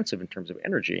expensive in terms of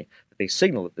energy that they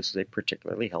signal that this is a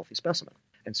particularly healthy specimen.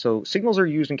 And so signals are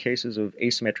used in cases of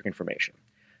asymmetric information,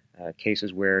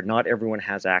 cases where not everyone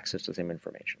has access to the same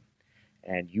information.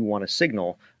 And you want to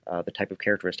signal the type of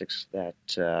characteristics that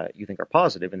you think are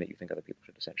positive and that you think other people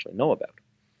should essentially know about.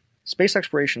 Space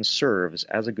exploration serves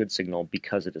as a good signal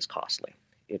because it is costly.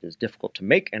 It is difficult to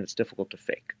make and it's difficult to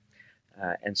fake.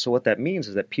 And so what that means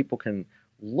is that people can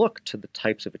look to the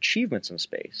types of achievements in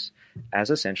space as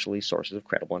essentially sources of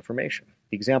credible information.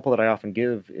 The example that I often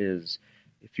give is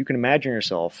if you can imagine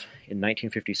yourself in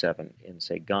 1957 in,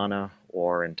 say, Ghana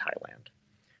or in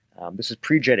Thailand. This is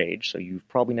pre-jet age, so you've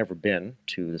probably never been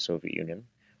to the Soviet Union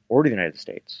or to the United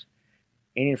States.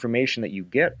 Any information that you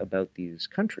get about these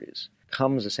countries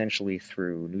comes essentially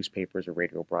through newspapers or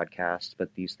radio broadcasts,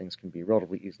 but these things can be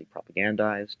relatively easily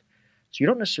propagandized. So you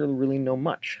don't necessarily really know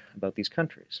much about these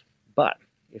countries. But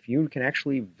if you can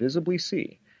actually visibly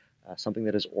see something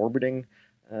that is orbiting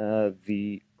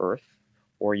the Earth,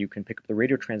 or you can pick up the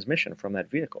radio transmission from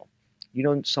that vehicle, you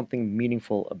know something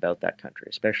meaningful about that country,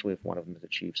 especially if one of them has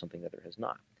achieved something the other has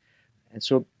not. And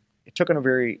so it took on a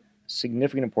very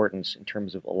significant importance in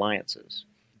terms of alliances.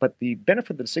 But the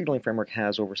benefit that the signaling framework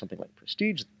has over something like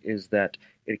Prestige is that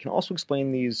it can also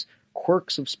explain these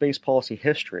quirks of space policy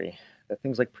history that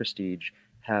things like Prestige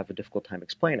have a difficult time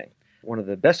explaining. One of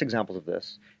the best examples of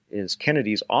this is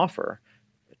Kennedy's offer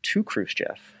to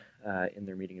Khrushchev in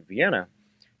their meeting in Vienna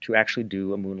to actually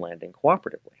do a moon landing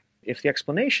cooperatively. If the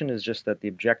explanation is just that the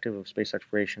objective of space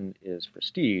exploration is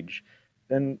prestige,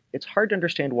 then it's hard to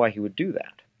understand why he would do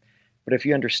that. But if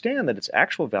you understand that its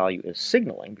actual value is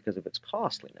signaling because of its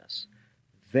costliness,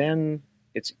 then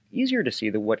it's easier to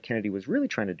see that what Kennedy was really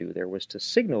trying to do there was to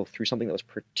signal through something that was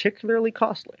particularly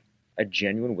costly, a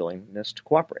genuine willingness to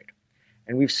cooperate.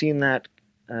 And we've seen that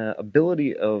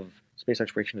ability of space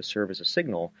exploration to serve as a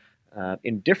signal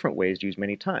in different ways used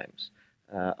many times.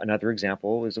 Another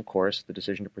example is, of course, the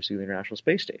decision to pursue the International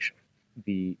Space Station.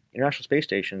 The International Space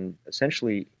Station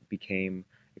essentially became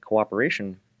a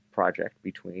cooperation project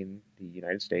between the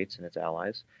United States and its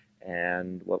allies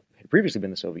and what had previously been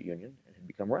the Soviet Union and had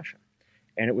become Russia.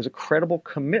 And it was a credible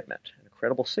commitment, and a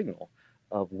credible signal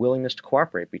of willingness to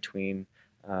cooperate between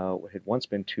what had once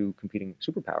been two competing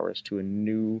superpowers to a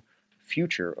new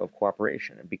future of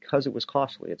cooperation. And because it was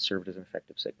costly, it served as an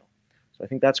effective signal. So I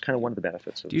think that's kind of one of the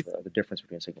benefits of the difference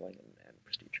between signaling and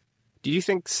prestige. Do you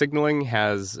think signaling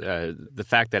has the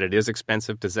fact that it is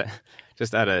expensive? Does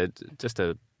that just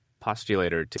a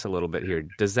postulator just a little bit here?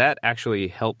 Does that actually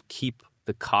help keep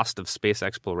the cost of space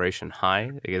exploration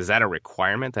high? Is that a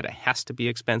requirement that it has to be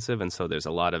expensive, and so there's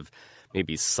a lot of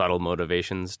maybe subtle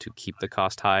motivations to keep the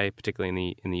cost high,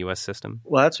 particularly in the U.S. system?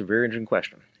 Well, that's a very interesting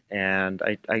question, and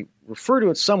I refer to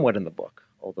it somewhat in the book,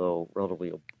 although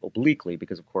relatively obliquely,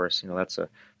 because of course, it's a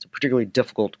particularly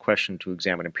difficult question to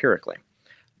examine empirically.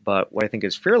 But what I think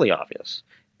is fairly obvious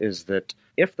is that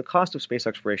if the cost of space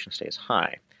exploration stays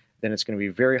high, then it's going to be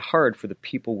very hard for the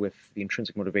people with the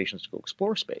intrinsic motivations to go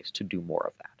explore space to do more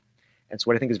of that. And so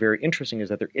what I think is very interesting is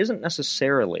that there isn't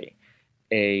necessarily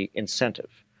an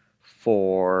incentive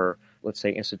for, let's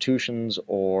say, institutions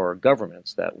or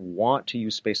governments that want to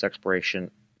use space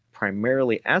exploration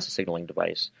primarily as a signaling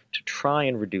device to try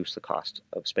and reduce the cost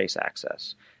of space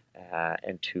access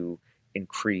and to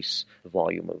increase the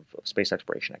volume of space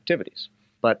exploration activities.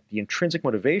 But the intrinsic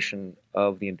motivation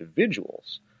of the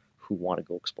individuals who want to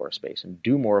go explore space and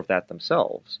do more of that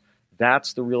themselves,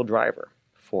 that's the real driver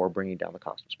for bringing down the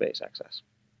cost of space access.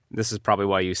 This is probably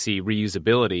why you see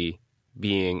reusability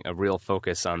being a real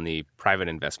focus on the private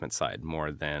investment side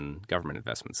more than government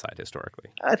investment side historically.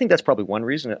 I think that's probably one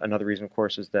reason. Another reason, of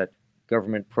course, is that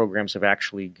government programs have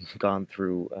actually gone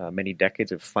through many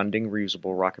decades of funding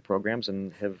reusable rocket programs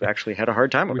and have actually had a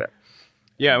hard time of it.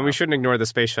 Yeah, we shouldn't ignore the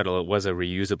space shuttle. It was a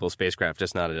reusable spacecraft,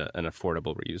 just not an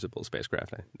affordable reusable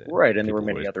spacecraft. Right, and there were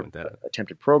many other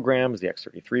attempted programs, the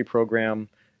X-33 program,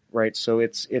 right? So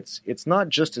it's not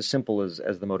just as simple as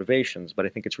the motivations, but I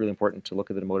think it's really important to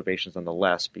look at the motivations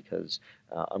nonetheless, because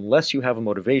unless you have a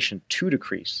motivation to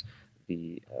decrease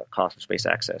the cost of space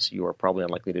access, you are probably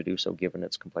unlikely to do so given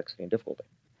its complexity and difficulty.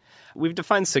 We've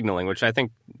defined signaling, which I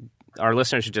think our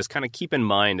listeners should just kind of keep in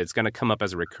mind. It's going to come up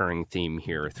as a recurring theme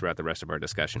here throughout the rest of our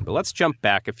discussion. But let's jump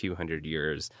back a few hundred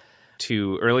years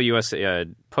to early U.S.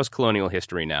 Post-colonial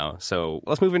history now. So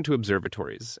let's move into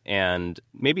observatories and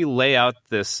maybe lay out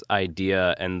this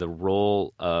idea and the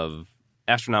role of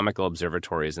astronomical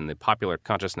observatories in the popular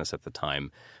consciousness at the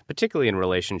time, particularly in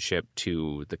relationship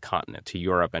to the continent, to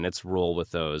Europe and its role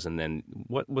with those? And then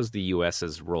what was the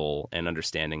U.S.'s role and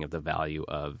understanding of the value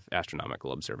of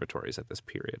astronomical observatories at this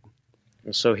period?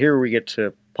 And so here we get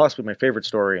to possibly my favorite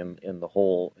story in the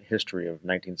whole history of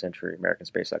 19th century American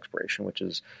space exploration, which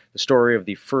is the story of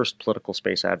the first political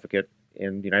space advocate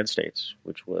in the United States,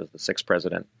 which was the sixth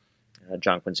president,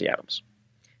 John Quincy Adams.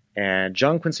 And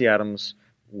John Quincy Adams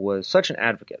was such an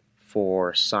advocate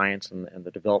for science and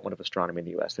the development of astronomy in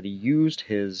the U.S. that he used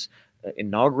his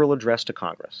inaugural address to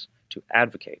Congress to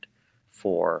advocate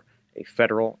for a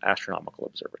federal astronomical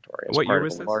observatory. What year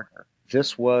was this?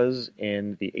 This was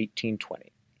in the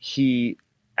 1820s. He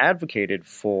advocated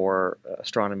for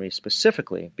astronomy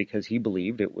specifically because he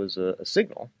believed it was a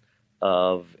signal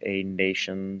of a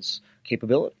nation's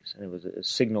capabilities, and it was a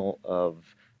signal of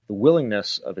the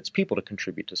willingness of its people to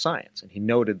contribute to science. And he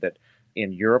noted that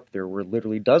in Europe there were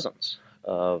literally dozens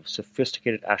of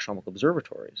sophisticated astronomical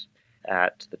observatories.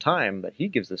 At the time that he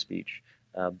gives the speech,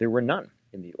 there were none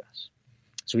in the U.S.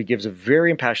 So he gives a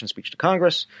very impassioned speech to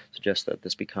Congress, suggests that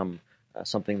this become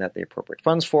something that they appropriate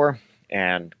funds for,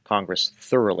 and Congress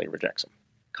thoroughly rejects him.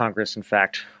 Congress, in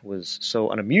fact, was so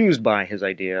unamused by his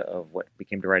idea of what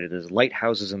became derided as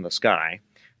lighthouses in the sky.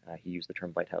 He used the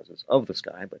term lighthouses of the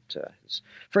sky, but his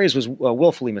phrase was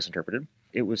willfully misinterpreted.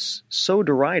 It was so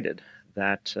derided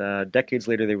that decades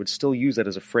later they would still use that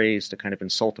as a phrase to kind of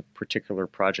insult a particular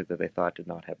project that they thought did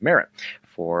not have merit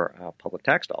for public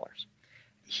tax dollars.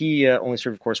 He only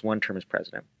served, of course, one term as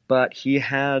president, but he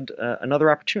had another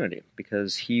opportunity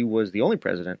because he was the only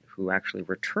president who actually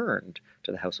returned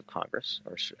to the House of Congress,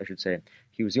 or I should say,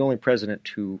 he was the only president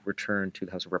to return to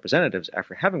the House of Representatives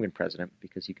after having been president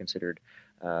because he considered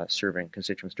serving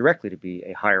constituents directly to be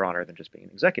a higher honor than just being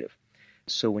an executive.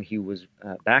 So when he was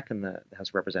back in the House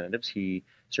of Representatives, he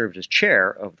served as chair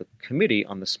of the Committee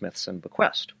on the Smithson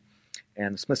Bequest.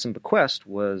 And the Smithson Bequest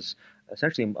was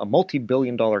essentially a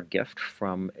multi-billion-dollar gift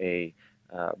from a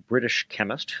British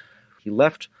chemist. He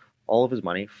left all of his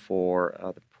money for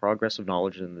the progress of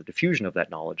knowledge and the diffusion of that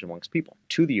knowledge amongst people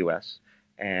to the U.S.,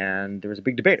 and there was a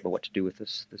big debate about what to do with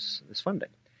this funding.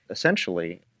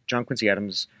 Essentially, John Quincy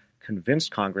Adams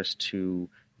convinced Congress to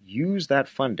use that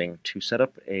funding to set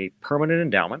up a permanent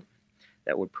endowment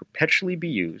that would perpetually be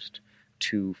used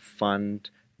to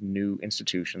fund new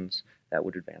institutions that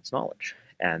would advance knowledge.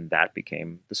 And that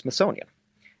became the Smithsonian.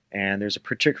 And there's a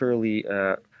particularly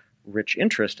rich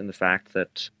interest in the fact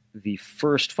that the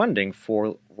first funding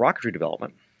for rocketry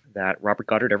development that Robert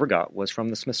Goddard ever got was from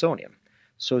the Smithsonian.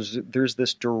 So there's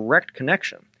this direct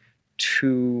connection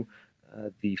to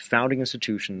the founding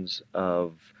institutions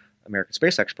of American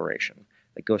space exploration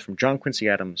that goes from John Quincy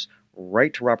Adams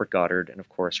right to Robert Goddard and, of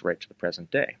course, right to the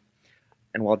present day.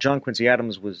 And while John Quincy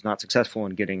Adams was not successful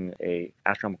in getting an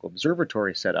astronomical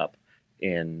observatory set up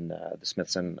in the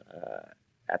Smithson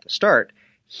at the start,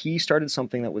 he started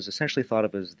something that was essentially thought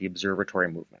of as the observatory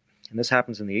movement. And this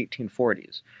happens in the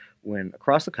 1840s when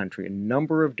across the country a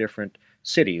number of different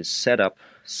cities set up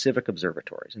civic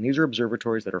observatories. And these are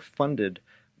observatories that are funded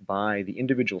by the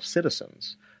individual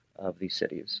citizens of these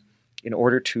cities in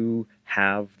order to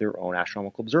have their own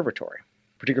astronomical observatory.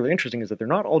 Particularly interesting is that they're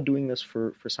not all doing this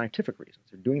for scientific reasons.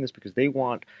 They're doing this because they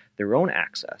want their own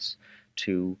access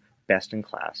to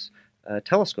best-in-class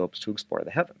telescopes to explore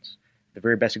the heavens. The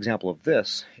very best example of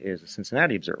this is the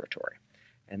Cincinnati Observatory.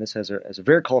 And this has a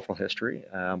very colorful history.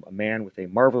 A man with a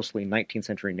marvelously 19th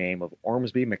century name of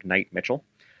Ormsby McKnight Mitchell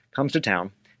comes to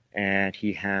town, and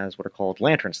he has what are called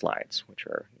lantern slides, which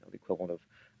are the equivalent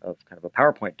of kind of a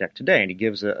PowerPoint deck today. And he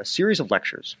gives a series of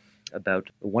lectures about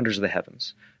the wonders of the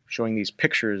heavens, showing these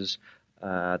pictures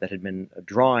that had been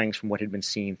drawings from what had been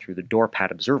seen through the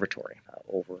Dorpat Observatory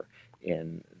over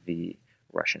in the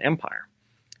Russian Empire.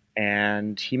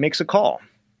 And he makes a call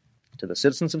to the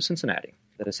citizens of Cincinnati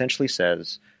that essentially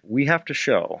says, we have to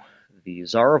show the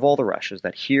Tsar of all the Russias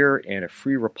that here in a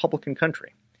free Republican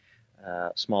country,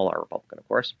 small r Republican, of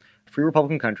course, free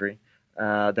Republican country,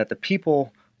 that the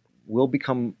people will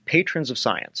become patrons of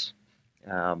science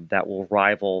that will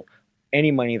rival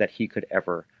any money that he could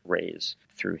ever raise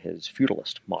through his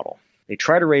feudalist model. They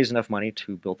try to raise enough money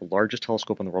to build the largest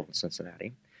telescope in the world in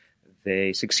Cincinnati.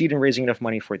 They succeed in raising enough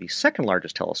money for the second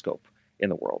largest telescope in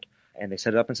the world. And they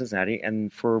set it up in Cincinnati,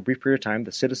 and for a brief period of time,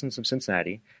 the citizens of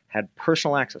Cincinnati had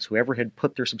personal access. Whoever had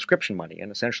put their subscription money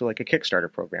in, essentially like a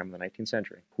Kickstarter program in the 19th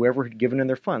century, whoever had given in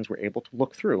their funds were able to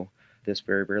look through this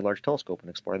very, very large telescope and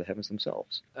explore the heavens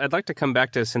themselves. I'd like to come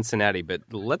back to Cincinnati, but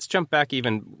let's jump back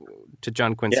even to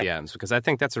John Quincy Adams, because I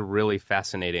think that's a really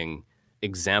fascinating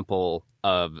example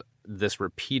of this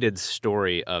repeated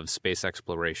story of space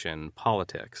exploration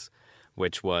politics,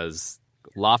 which was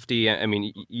lofty. I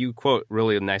mean, you quote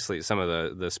really nicely some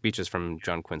of the speeches from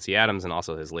John Quincy Adams and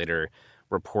also his later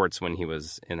reports when he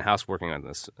was in the House working on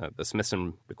this the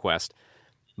Smithson bequest.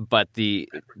 But the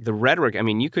rhetoric, I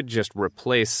mean, you could just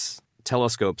replace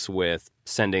telescopes with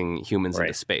sending humans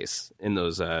into space in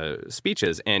those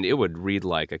speeches, and it would read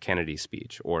like a Kennedy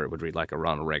speech, or it would read like a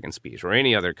Ronald Reagan speech, or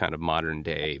any other kind of modern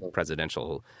day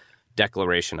presidential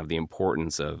declaration of the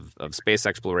importance of space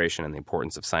exploration and the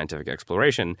importance of scientific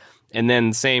exploration. And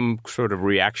then same sort of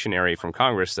reactionary from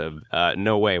Congress of,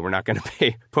 no way, we're not going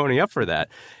to pony up for that.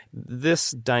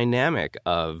 This dynamic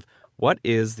of what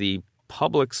is the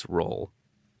public's role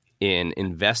in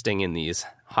investing in these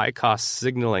high-cost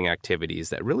signaling activities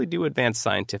that really do advance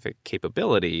scientific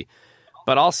capability,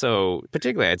 but also,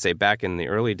 particularly I'd say back in the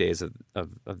early days of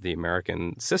the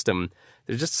American system,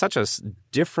 there's just such a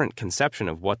different conception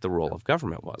of what the role of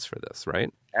government was for this,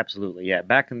 right? Absolutely, yeah.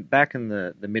 Back in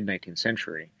the mid-19th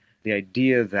century, the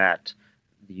idea that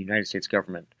the United States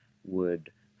government would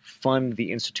fund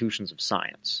the institutions of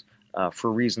science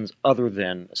for reasons other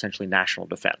than essentially national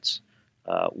defense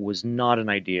was not an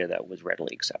idea that was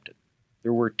readily accepted.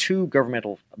 There were two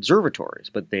governmental observatories,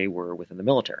 but they were within the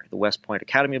military, the West Point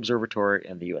Academy Observatory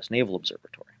and the U.S. Naval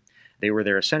Observatory. They were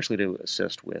there essentially to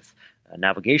assist with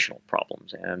navigational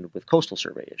problems and with coastal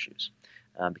survey issues,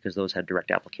 because those had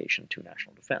direct application to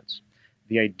national defense.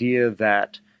 The idea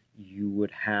that you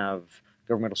would have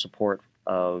governmental support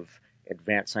of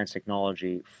advanced science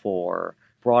technology for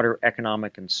broader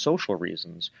economic and social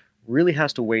reasons really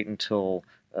has to wait until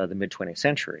the mid-20th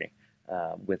century,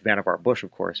 with Vannevar Bush,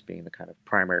 of course, being the kind of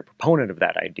primary proponent of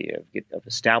that idea of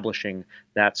establishing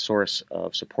that source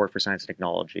of support for science and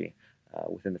technology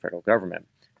within the federal government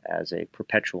as a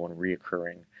perpetual and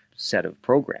reoccurring set of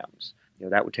programs. You know,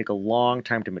 that would take a long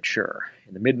time to mature.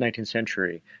 In the mid-19th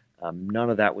century, none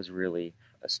of that was really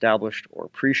established or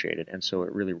appreciated, and so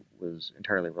it really was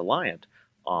entirely reliant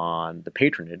on the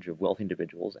patronage of wealthy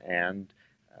individuals and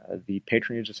the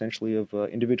patronage, essentially, of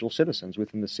individual citizens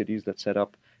within the cities that set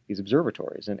up these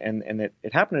observatories. And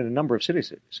it happened in a number of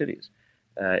cities.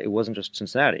 It wasn't just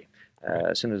Cincinnati.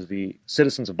 As soon as the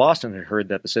citizens of Boston had heard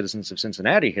that the citizens of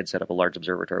Cincinnati had set up a large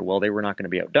observatory, well, they were not going to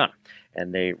be outdone.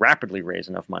 And they rapidly raised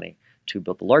enough money to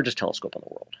build the largest telescope in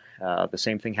the world. The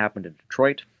same thing happened in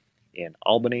Detroit, in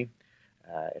Albany.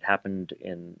 It happened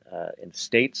in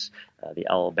states. The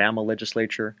Alabama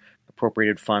legislature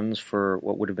appropriated funds for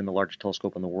what would have been the largest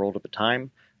telescope in the world at the time,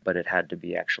 but it had to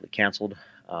be actually canceled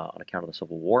on account of the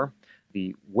Civil War.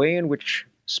 The way in which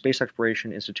space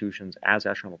exploration institutions as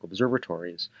astronomical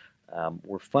observatories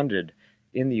were funded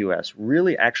in the U.S.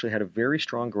 really actually had a very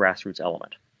strong grassroots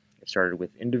element. It started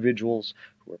with individuals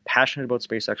who were passionate about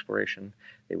space exploration.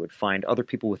 They would find other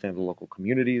people within the local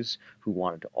communities who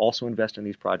wanted to also invest in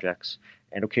these projects.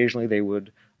 And occasionally they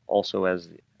would also, as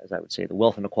I would say, the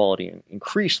wealth inequality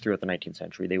increased throughout the 19th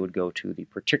century, they would go to the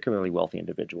particularly wealthy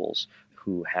individuals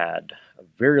who had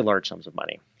very large sums of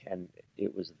money. And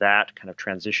it was that kind of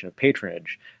transition of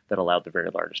patronage that allowed the very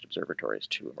largest observatories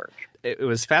to emerge. It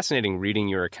was fascinating reading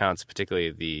your accounts,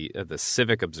 particularly the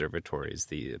civic observatories,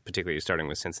 particularly starting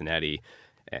with Cincinnati.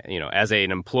 You know, as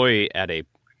an employee at a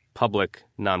public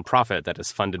nonprofit that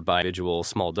is funded by individual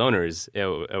small donors,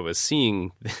 I was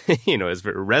seeing, as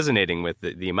resonating with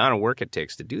the amount of work it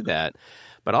takes to do that,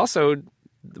 but also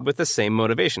with the same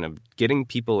motivation of getting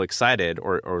people excited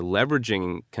or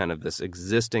leveraging kind of this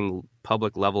existing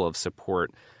public level of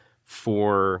support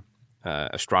for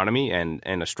astronomy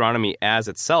and astronomy as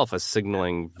itself a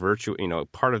signaling virtue,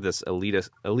 part of this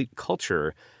elite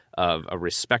culture of a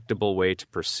respectable way to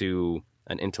pursue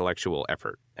an intellectual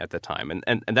effort at the time.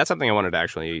 And that's something I wanted to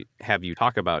actually have you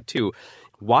talk about too.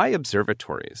 Why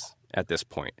observatories at this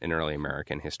point in early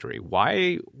American history?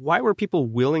 Why were people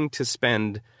willing to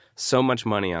spend so much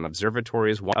money on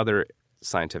observatories? Why other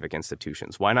scientific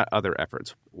institutions? Why not other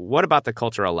efforts? What about the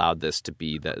culture allowed this to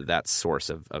be that source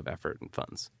of effort and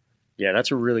funds? Yeah,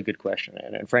 that's a really good question,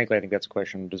 and frankly, I think that's a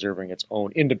question deserving its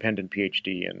own independent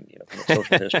PhD in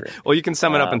social history. Well, you can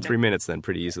sum it up in 3 minutes then,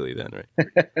 pretty easily then,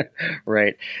 right?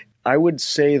 Right. I would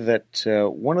say that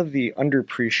one of the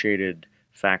underappreciated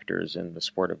factors in the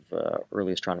support of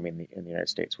early astronomy in the United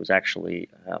States was actually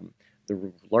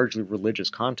the largely religious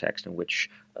context in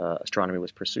which astronomy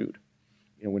was pursued.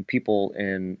 When people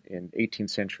in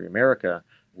 18th century America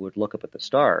would look up at the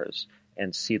stars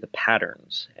and see the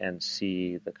patterns and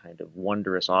see the kind of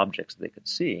wondrous objects they could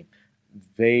see,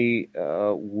 they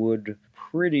would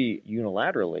pretty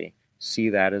unilaterally see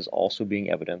that as also being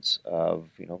evidence of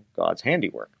God's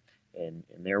handiwork. In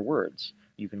their words,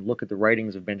 You can look at the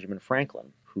writings of Benjamin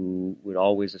Franklin, who would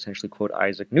always essentially quote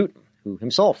Isaac Newton, who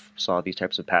himself saw these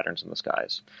types of patterns in the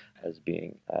skies as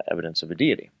being evidence of a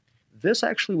deity. This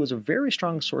actually was a very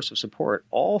strong source of support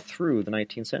all through the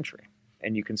 19th century.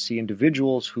 And you can see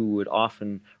individuals who would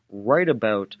often write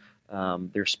about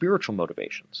their spiritual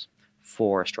motivations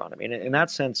for astronomy. And in that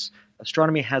sense,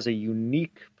 astronomy has a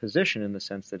unique position in the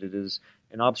sense that it is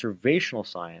an observational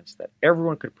science that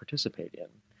everyone could participate in.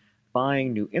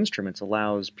 Buying new instruments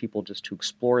allows people just to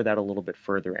explore that a little bit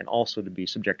further and also to be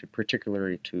subjected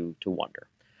particularly to wonder.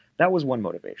 That was one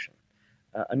motivation.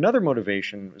 Another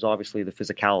motivation was obviously the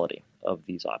physicality of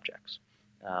these objects.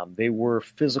 They were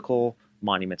physical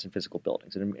monuments and physical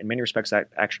buildings. And in many respects, that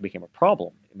actually became a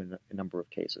problem in a number of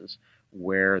cases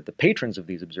where the patrons of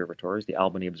these observatories, the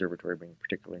Albany Observatory being a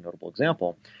particularly notable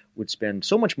example, would spend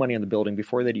so much money on the building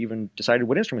before they'd even decided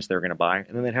what instruments they were going to buy,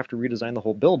 and then they'd have to redesign the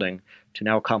whole building to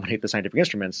now accommodate the scientific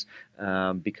instruments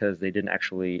because they didn't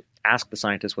actually ask the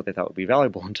scientists what they thought would be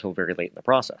valuable until very late in the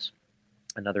process.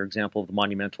 Another example of the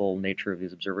monumental nature of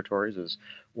these observatories is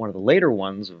one of the later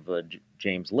ones of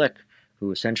James Lick,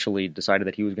 who essentially decided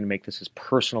that he was going to make this his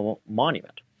personal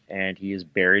monument. And he is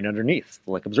buried underneath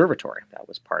the Lick Observatory. That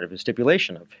was part of his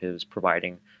stipulation of his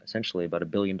providing essentially about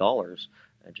 $1 billion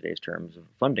in today's terms of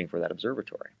funding for that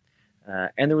observatory.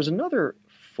 And there was another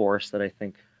force that I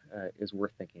think is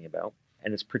worth thinking about.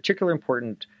 And it's particularly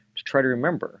important to try to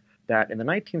remember that in the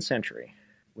 19th century,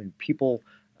 when people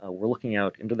were looking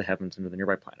out into the heavens, into the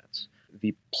nearby planets,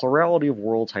 the plurality of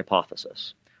worlds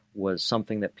hypothesis was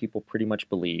something that people pretty much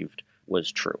believed was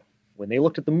true. When they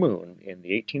looked at the moon in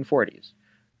the 1840s,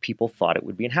 people thought it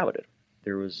would be inhabited.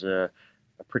 There was a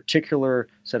particular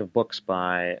set of books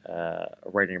by a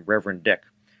writer named Reverend Dick,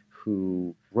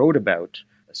 who wrote about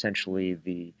essentially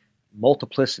the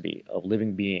multiplicity of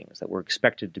living beings that were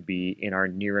expected to be in our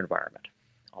near environment,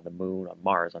 on the moon, on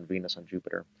Mars, on Venus, on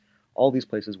Jupiter. All these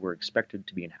places were expected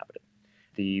to be inhabited.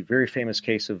 The very famous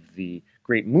case of the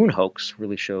Great Moon Hoax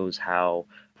really shows how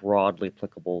broadly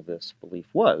applicable this belief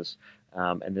was.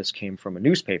 And this came from a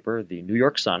newspaper, the New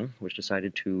York Sun, which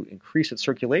decided to increase its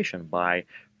circulation by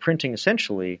printing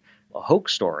essentially a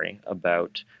hoax story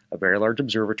about a very large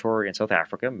observatory in South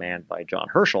Africa manned by John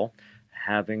Herschel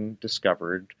having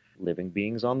discovered living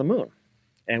beings on the moon.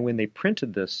 And when they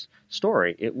printed this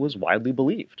story, it was widely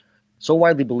believed. So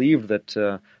widely believed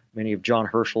that many of John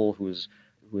Herschel, who was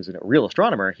a real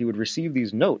astronomer, he would receive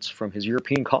these notes from his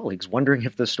European colleagues wondering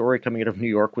if the story coming out of New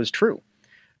York was true,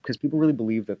 because people really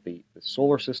believed that the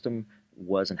solar system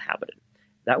was inhabited.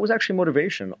 That was actually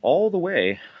motivation all the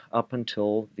way up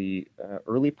until the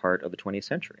early part of the 20th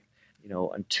century.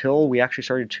 Until we actually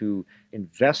started to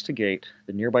investigate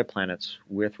the nearby planets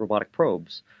with robotic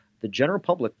probes, the general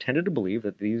public tended to believe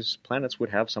that these planets would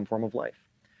have some form of life.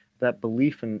 That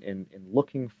belief in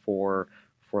looking for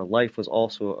life was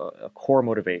also a core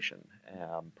motivation.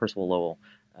 Percival Lowell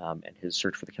and his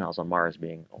search for the canals on Mars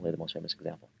being only the most famous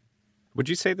example. Would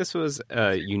you say this was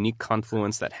a unique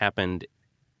confluence that happened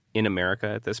in America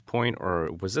at this point,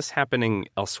 or was this happening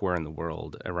elsewhere in the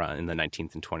world around in the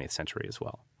 19th and 20th century as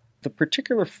well? The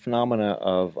particular phenomena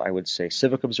of, I would say,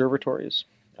 civic observatories,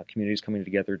 communities coming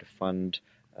together to fund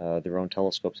their own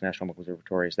telescopes and astronomical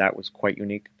observatories, that was quite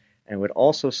unique. And I would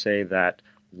also say that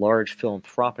large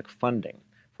philanthropic funding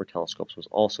for telescopes was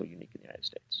also unique in the United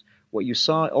States. What you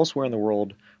saw elsewhere in the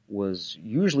world was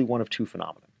usually one of two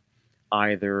phenomena.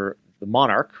 Either the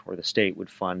monarch or the state would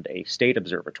fund a state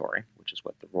observatory, which is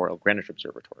what the Royal Greenwich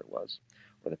Observatory was,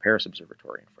 or the Paris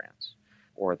Observatory in France,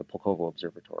 or the Pulkovo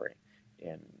Observatory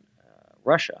in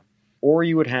Russia. Or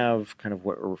you would have kind of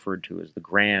what are referred to as the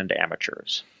grand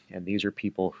amateurs. And these are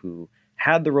people who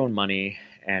had their own money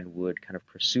and would kind of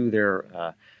pursue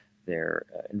their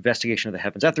investigation of the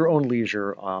heavens at their own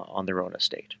leisure on their own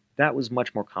estate. That was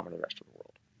much more common in the rest of the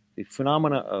world. The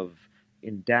phenomena of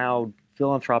endowed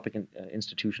philanthropic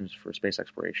institutions for space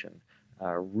exploration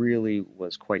really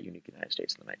was quite unique in the United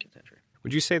States in the 19th century.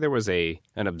 Would you say there was an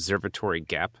observatory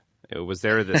gap? Was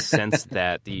there the sense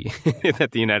that the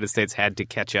that the United States had to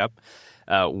catch up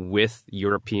with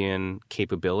European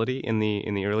capability in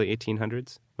the early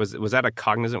 1800s? Was that a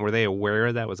cognizant? Were they aware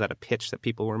of that? Was that a pitch that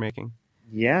people were making?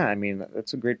 Yeah, I mean,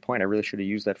 that's a great point. I really should have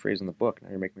used that phrase in the book. Now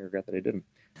you're making me regret that I didn't.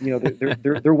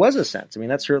 There was a sense. I mean,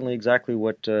 that's certainly exactly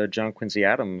what John Quincy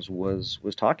Adams was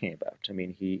talking about. I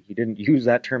mean, he didn't use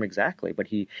that term exactly, but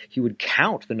he would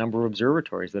count the number of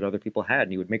observatories that other people had,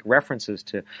 and he would make references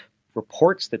to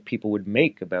reports that people would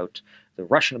make about the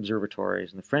Russian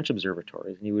observatories and the French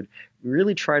observatories, and he would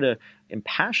really try to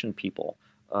impassion people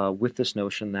with this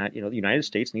notion that the United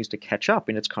States needs to catch up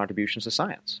in its contributions to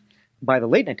science. By the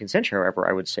late 19th century, however,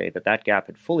 I would say that gap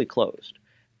had fully closed,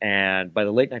 And by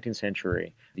the late 19th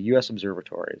century, the U.S.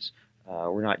 observatories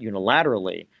were not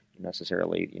unilaterally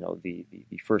necessarily,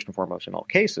 the first and foremost in all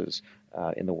cases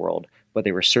in the world, but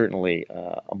they were certainly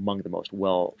among the most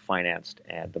well-financed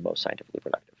and the most scientifically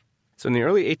productive. So in the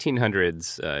early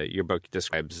 1800s, your book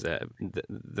describes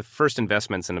the first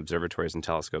investments in observatories and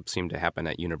telescopes seemed to happen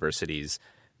at universities,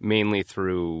 mainly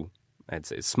through, I'd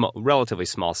say, relatively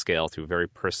small scale, through very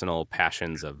personal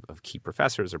passions of key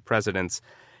professors or presidents.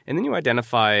 And then you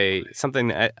identify something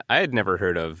that I had never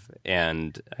heard of,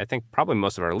 and I think probably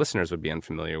most of our listeners would be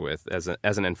unfamiliar with as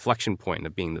an inflection point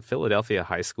of being the Philadelphia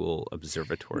High School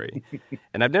Observatory.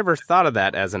 And I've never thought of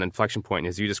that as an inflection point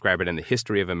as you describe it in the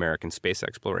history of American space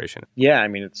exploration. Yeah, I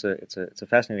mean, it's a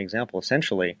fascinating example.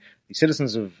 Essentially, the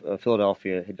citizens of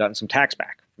Philadelphia had gotten some tax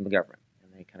back from the government,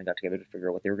 and they kind of got together to figure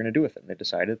out what they were going to do with it. And they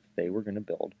decided that they were going to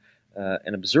build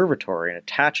an observatory and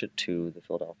attach it to the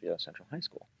Philadelphia Central High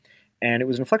School. And it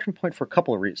was an inflection point for a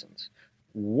couple of reasons.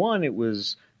 One, it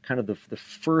was kind of the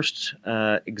first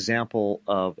example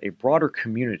of a broader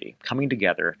community coming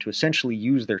together to essentially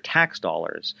use their tax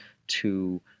dollars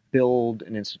to build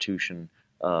an institution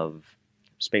of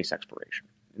space exploration,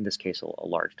 in this case, a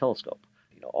large telescope.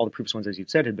 All the previous ones, as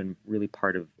you'd said, had been really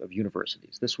part of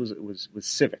universities. This was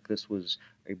civic. This was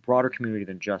a broader community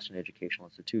than just an educational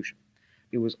institution.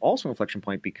 It was also an inflection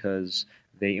point because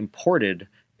they imported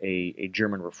a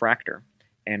German refractor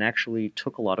and actually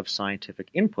took a lot of scientific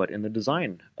input in the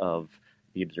design of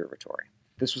the observatory.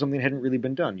 This was something that hadn't really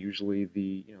been done. Usually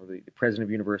the president of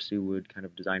the university would kind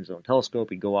of design his own telescope.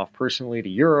 He'd go off personally to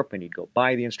Europe and he'd go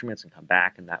buy the instruments and come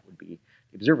back, and that would be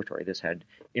the observatory. This had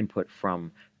input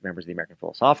from members of the American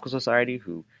Philosophical Society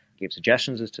who gave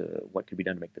suggestions as to what could be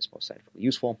done to make this most scientifically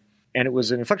useful. And it was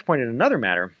an inflection point in another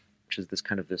matter, which is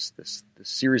this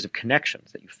series of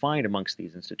connections that you find amongst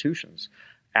these institutions.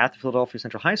 At the Philadelphia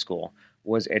Central High School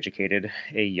was educated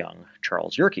a young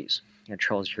Charles Yerkes. And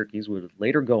Charles Yerkes would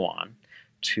later go on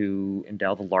to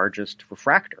endow the largest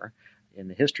refractor in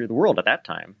the history of the world at that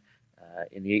time,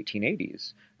 in the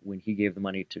 1880s, when he gave the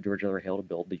money to George Ellery Hale to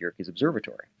build the Yerkes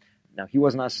Observatory. Now, he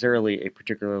wasn't necessarily a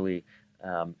particularly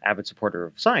avid supporter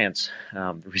of science.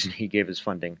 The reason he gave his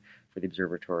funding for the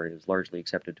observatory is largely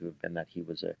accepted to have been that he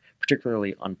was a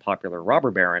particularly unpopular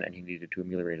robber baron and he needed to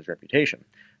ameliorate his reputation.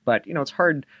 But, it's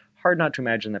hard not to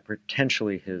imagine that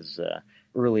potentially his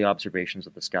early observations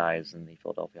of the skies in the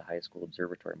Philadelphia High School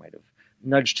Observatory might have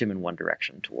nudged him in one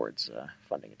direction towards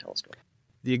funding a telescope.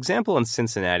 The example in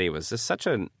Cincinnati was just such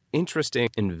an interesting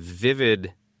and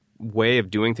vivid way of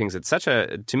doing things. It's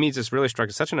to me, just really struck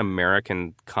as such an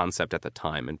American concept at the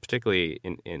time, and particularly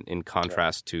in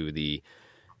contrast to the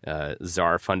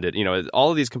czar-funded,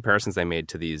 all of these comparisons they made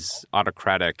to these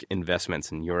autocratic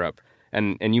investments in Europe.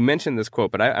 And you mentioned this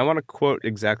quote, but I want to quote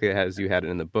exactly as you had it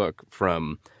in the book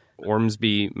from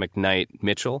Ormsby McKnight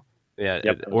Mitchell. Yeah,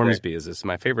 yep, Ormsby is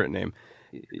my favorite name.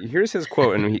 Here's his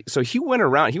quote. And so he went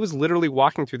around. He was literally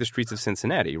walking through the streets of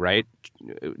Cincinnati, right?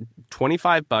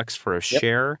 $25 for a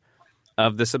share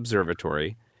of this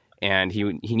observatory. And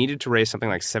he needed to raise something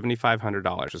like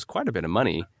 $7,500, which was quite a bit of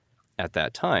money at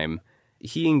that time.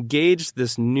 He engaged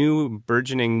this new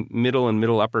burgeoning middle and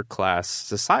middle upper class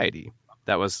society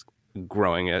that was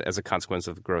growing as a consequence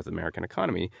of the growth of the American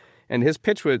economy. And his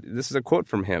pitch this is a quote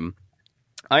from him: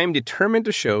 "I am determined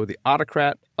to show the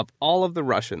autocrat of all of the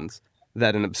Russians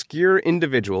that an obscure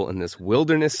individual in this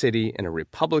wilderness city in a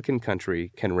republican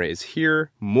country can raise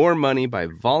here more money by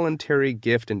voluntary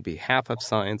gift in behalf of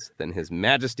science than His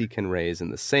Majesty can raise in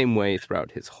the same way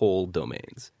throughout his whole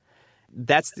domains."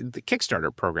 That's the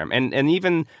Kickstarter program. And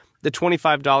even the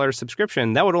 $25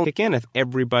 subscription, that would only kick in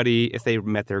if they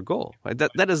met their goal.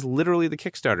 That is literally the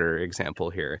Kickstarter example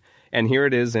here. And here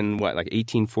it is in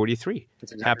 1843,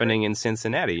 exactly happening in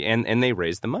Cincinnati. And they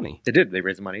raised the money. They did. They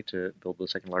raised the money to build the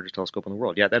second largest telescope in the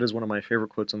world. Yeah, that is one of my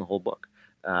favorite quotes in the whole book.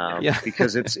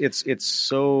 Because it's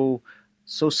so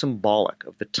symbolic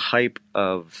of the type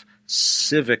of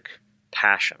civic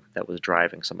passion that was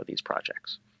driving some of these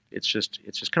projects. It's just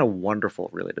kind of wonderful,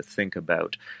 really, to think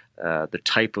about the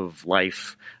type of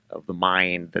life of the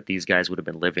mind that these guys would have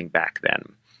been living back then.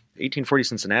 1840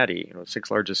 Cincinnati,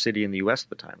 sixth largest city in the U.S. at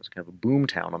the time, was kind of a boom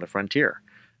town on the frontier.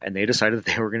 And they decided that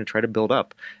they were going to try to build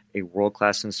up a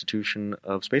world-class institution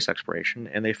of space exploration,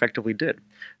 and they effectively did.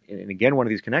 And again, one of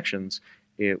these connections,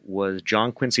 it was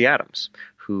John Quincy Adams,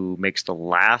 who makes the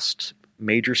last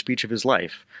major speech of his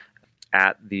life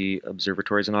at the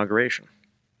observatory's inauguration.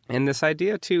 And this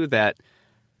idea, too, that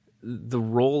the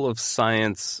role of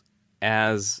science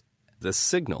as the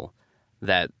signal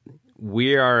that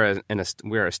we are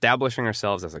establishing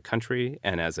ourselves as a country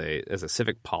and as a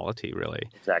civic polity, really.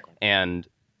 Exactly. And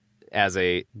as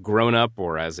a grown-up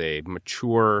or as a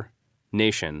mature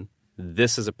nation,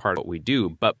 this is a part of what we do.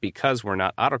 But because we're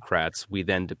not autocrats, we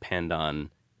then depend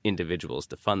on individuals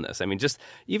to fund this. I mean, just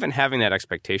even having that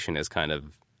expectation is kind of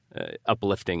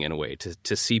uplifting in a way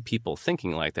to see people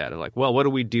thinking like that. Like, well, what do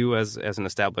we do as an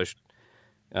established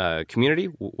community?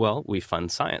 Well, we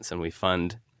fund science, and we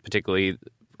fund particularly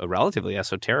a relatively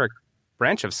esoteric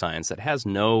branch of science that has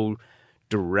no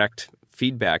direct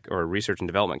feedback or research and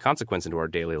development consequence into our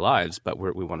daily lives, but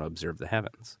we want to observe the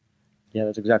heavens. Yeah,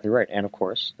 that's exactly right. And of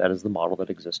course, that is the model that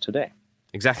exists today.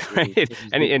 Exactly right.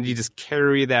 And you just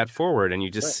carry that forward, and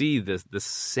you just see the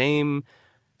same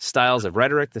styles of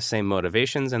rhetoric, the same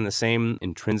motivations, and the same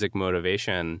intrinsic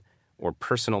motivation or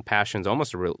personal passions,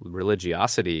 almost a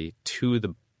religiosity to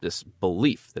this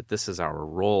belief that this is our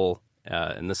role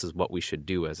and this is what we should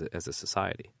do as a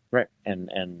society. Right.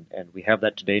 And we have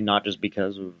that today not just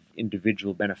because of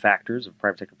individual benefactors of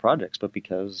private sector projects, but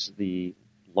because the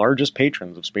largest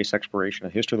patrons of space exploration in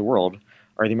the history of the world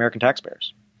are the American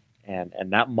taxpayers.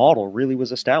 And that model really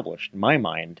was established, in my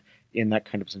mind, in that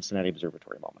kind of Cincinnati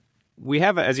Observatory moment. We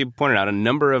have, as you pointed out, a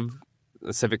number of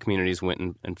civic communities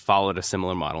went and followed a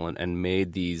similar model and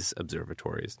made these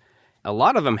observatories. A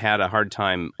lot of them had a hard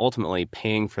time ultimately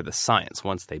paying for the science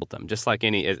once they built them. Just like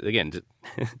again,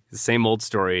 the same old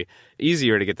story,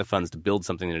 easier to get the funds to build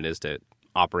something than it is to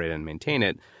operate and maintain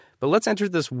it. But let's enter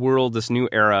this world, this new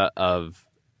era of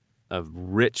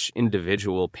rich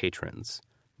individual patrons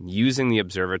using the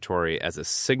observatory as a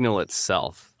signal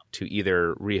itself to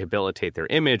either rehabilitate their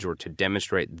image or to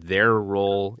demonstrate their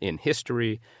role in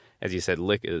history. As you said,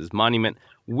 Lick is monument.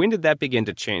 When did that begin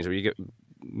to change?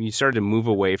 You started to move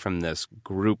away from this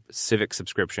group civic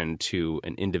subscription to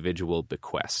an individual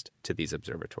bequest to these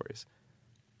observatories.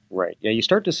 Right. Yeah, you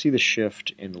start to see the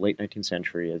shift in the late 19th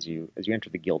century as you enter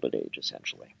the Gilded Age,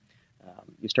 essentially.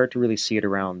 You start to really see it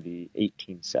around the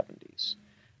 1870s.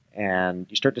 And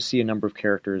you start to see a number of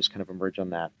characters kind of emerge on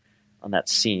that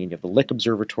scene. You have the Lick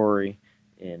Observatory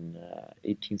in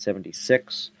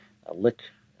 1876. Lick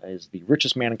is the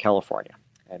richest man in California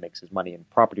and makes his money in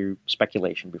property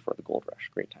speculation before the gold rush.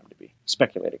 Great time to be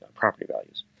speculating on property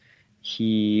values.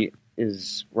 He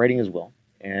is writing his will,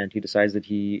 and he decides that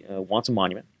he wants a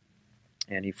monument.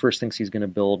 And he first thinks he's going to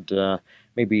build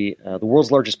maybe the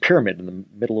world's largest pyramid in the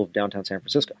middle of downtown San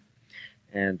Francisco.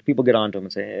 And people get on to him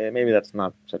and say, maybe that's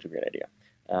not such a great idea.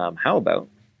 How about,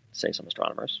 say some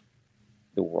astronomers,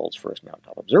 the world's first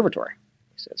mountaintop observatory?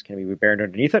 He says, can we be buried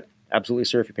underneath it? Absolutely,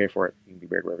 sir. If you pay for it, you can be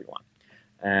buried wherever you want.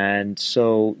 And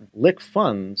so Lick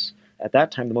funds, at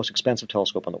that time, the most expensive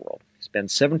telescope in the world. He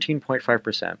spends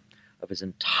 17.5% of his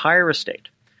entire estate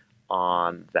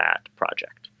on that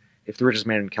project. If the richest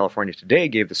man in California today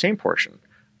gave the same portion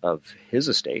of his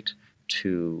estate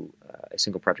to a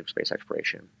single project of space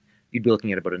exploration, you'd be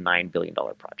looking at about a $9 billion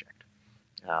project.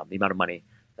 The amount of money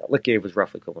that Lick gave was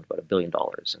roughly equivalent to about $1 billion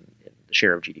in the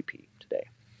share of GDP today.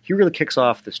 He really kicks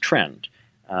off this trend,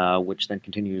 which then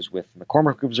continues with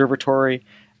McCormick Observatory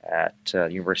at the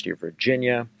University of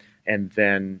Virginia, and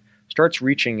then starts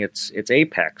reaching its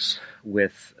apex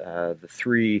with the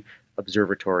three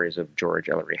observatories of George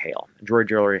Ellery Hale.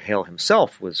 George Ellery Hale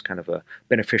himself was kind of a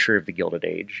beneficiary of the Gilded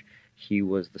Age. He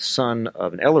was the son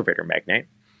of an elevator magnate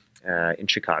in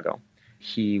Chicago.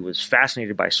 He was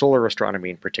fascinated by solar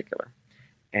astronomy in particular.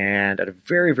 And at a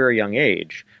very, very young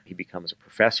age, he becomes a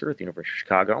professor at the University of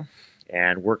Chicago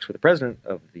and works with the president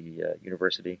of the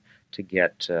university to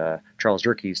get Charles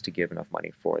Yerkes to give enough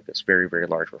money for this very, very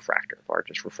large refractor,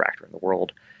 largest refractor in the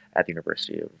world at the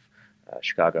University of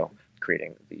Chicago,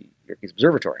 creating the Yerkes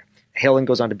Observatory. Hale then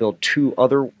goes on to build two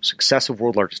other successive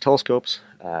world largest telescopes,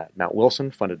 Mount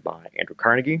Wilson, funded by Andrew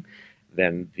Carnegie,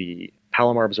 then the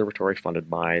Palomar Observatory, funded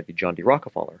by the John D.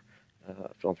 Rockefeller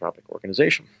philanthropic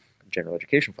organization, General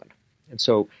Education Fund. And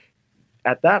so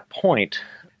at that point,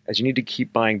 as you need to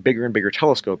keep buying bigger and bigger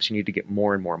telescopes, you need to get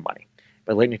more and more money.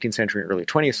 By the late 19th century, early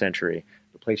 20th century,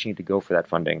 the place you need to go for that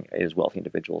funding is wealthy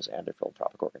individuals and their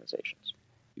philanthropic organizations.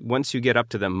 Once you get up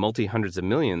to the multi-hundreds of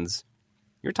millions,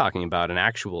 you're talking about an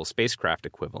actual spacecraft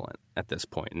equivalent at this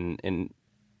point. And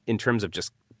in terms of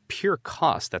just pure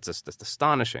cost, that's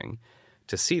astonishing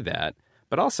to see that.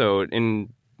 But also,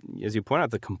 as you point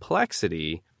out, the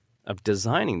complexity of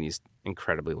designing these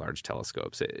incredibly large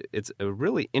telescopes. It's a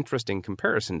really interesting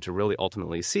comparison to really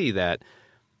ultimately see that,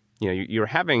 you're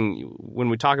having, when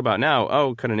we talk about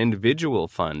now, could an individual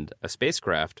fund a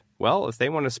spacecraft? Well, if they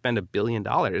want to spend $1 billion,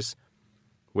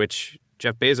 which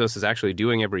Jeff Bezos is actually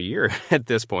doing every year at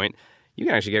this point, you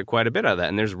can actually get quite a bit out of that.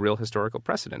 And there's real historical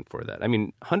precedent for that. I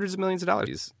mean, hundreds of millions of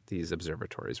dollars, these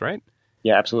observatories, right?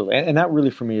 Yeah, absolutely. And that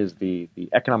really, for me, is the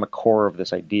economic core of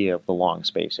this idea of the long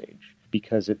space age,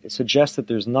 because it suggests that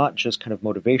there's not just kind of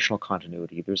motivational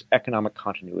continuity, there's economic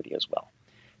continuity as well.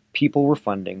 People were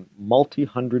funding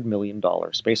multi-$100 million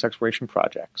space exploration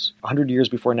projects 100 years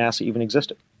before NASA even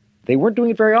existed. They weren't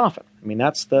doing it very often. I mean,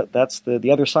 that's the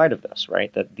other side of this,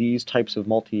 right? That these types of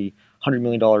multi-$100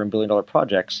 million and billion-dollar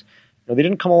projects, they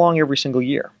didn't come along every single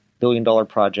year. Billion-dollar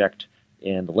project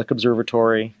in the Lick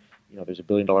Observatory. There's a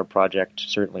billion-dollar project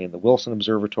certainly in the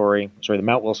the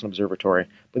Mount Wilson Observatory.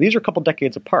 But these are a couple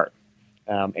decades apart.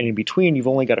 And in between, you've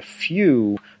only got a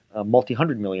few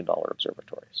multi-$100 million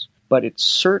observatories. But it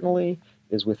certainly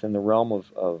is within the realm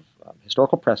of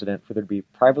historical precedent for there to be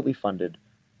privately funded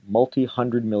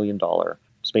multi-$100 million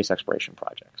space exploration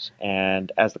projects.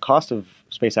 And as the cost of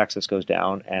space access goes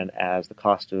down, and as the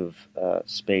cost of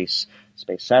space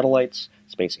satellites,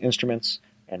 space instruments,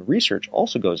 and research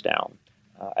also goes down,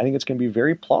 I think it's going to be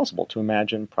very plausible to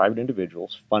imagine private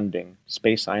individuals funding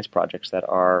space science projects that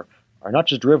are not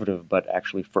just derivative, but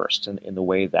actually first in the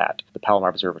way that the Palomar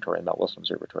Observatory and Mount Wilson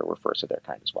Observatory were first of their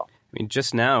kind as well. I mean,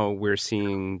 just now we're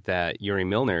seeing that Yuri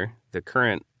Milner, the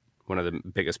current one of the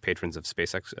biggest patrons of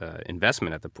SpaceX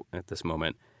investment at this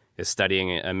moment, is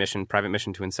studying a private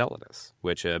mission to Enceladus,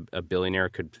 which a billionaire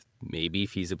could maybe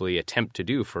feasibly attempt to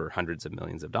do for hundreds of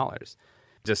millions of dollars.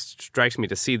 It just strikes me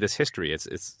to see this history.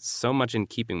 It's so much in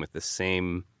keeping with the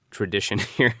same tradition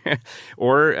here,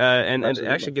 and it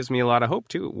actually gives me a lot of hope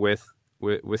too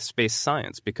with space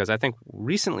science, because I think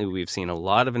recently we've seen a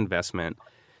lot of investment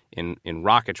in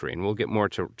rocketry, and we'll get more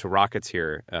to rockets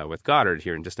here with Goddard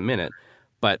here in just a minute.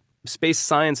 But space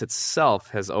science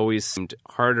itself has always seemed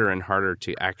harder and harder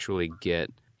to actually get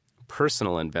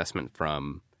personal investment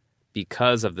from,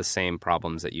 because of the same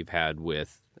problems that you've had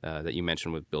with that you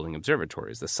mentioned with building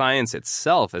observatories. The science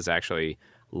itself is actually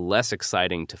less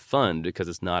exciting to fund because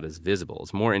it's not as visible.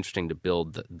 It's more interesting to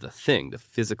build the thing, the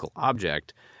physical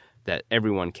object that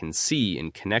everyone can see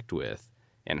and connect with,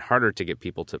 and harder to get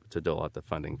people to dole out the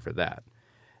funding for that.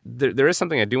 There is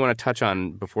something I do want to touch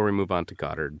on before we move on to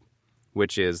Goddard,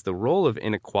 which is the role of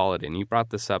inequality. And you brought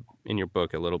this up in your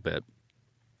book a little bit,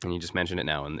 and you just mentioned it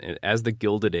now. And as the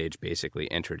Gilded Age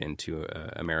basically entered into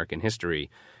American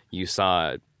history, you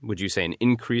saw, would you say, an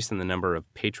increase in the number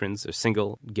of patrons,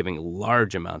 giving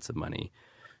large amounts of money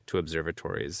to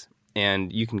observatories.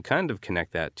 And you can kind of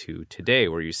connect that to today,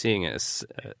 where you're seeing a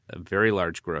very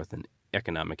large growth in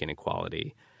economic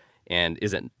inequality. And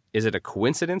is it a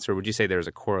coincidence, or would you say there's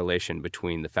a correlation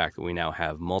between the fact that we now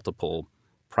have multiple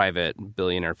private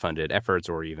billionaire-funded efforts,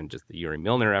 or even just the Yuri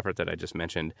Milner effort that I just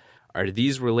mentioned? Are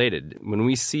these related? When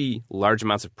we see large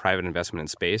amounts of private investment in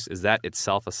space, is that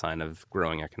itself a sign of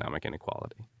growing economic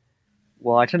inequality?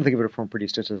 Well, I tend to think of it from a pretty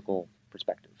statistical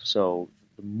perspective. So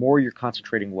the more you're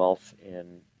concentrating wealth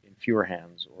in fewer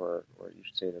hands, or you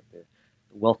should say that the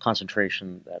wealth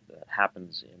concentration that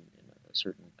happens in a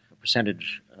certain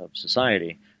percentage of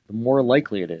society, the more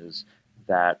likely it is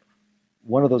that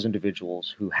one of those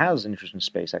individuals who has an interest in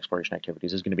space exploration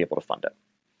activities is going to be able to fund it.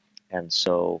 And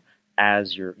so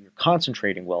as you're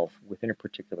concentrating wealth within a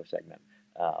particular segment,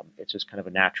 it's just kind of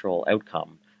a natural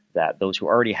outcome that those who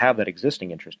already have that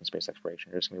existing interest in space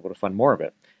exploration are just going to be able to fund more of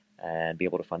it and be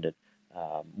able to fund it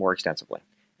more extensively.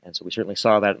 And so we certainly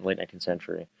saw that in the late 19th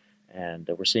century, and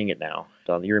we're seeing it now.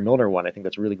 On the Yuri Milner one, I think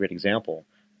that's a really great example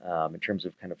in terms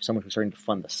of kind of someone who's starting to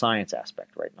fund the science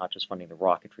aspect, right? Not just funding the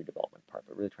rocketry development part,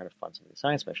 but really trying to fund some of the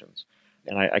science missions.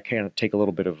 And I kind of take a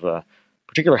little bit of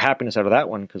particular happiness out of that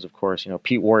one because, of course,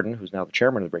 Pete Worden, who's now the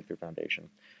chairman of the Breakthrough Foundation,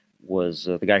 was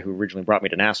the guy who originally brought me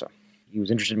to NASA. He was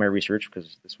interested in my research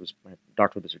because this was my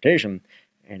doctoral dissertation,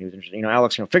 and he was interested,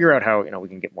 Alex, figure out how, we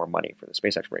can get more money for the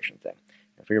space exploration thing.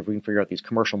 I figure if we can figure out these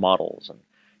commercial models. And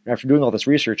after doing all this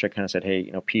research, I kind of said,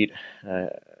 hey, Pete, I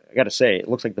got to say, it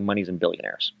looks like the money's in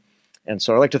billionaires. And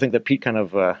so I like to think that Pete kind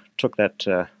of took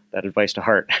that advice to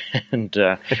heart and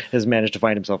has managed to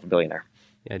find himself a billionaire.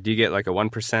 Yeah. Do you get like a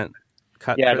 1%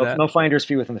 cut? Yeah, for that? No finder's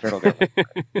fee within the federal government.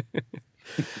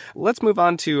 Let's move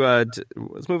on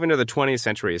let's move into the 20th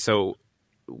century. So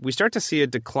we start to see a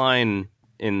decline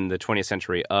in the 20th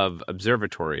century of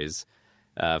observatories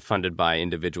funded by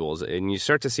individuals, and you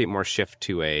start to see it more shift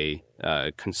to a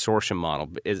consortium model.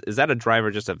 Is that a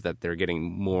driver just of that they're getting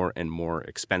more and more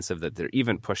expensive, that they're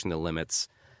even pushing the limits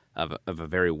of a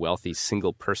very wealthy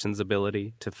single person's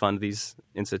ability to fund these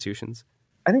institutions?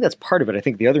 I think that's part of it. I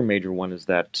think the other major one is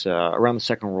that around the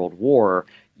Second World War,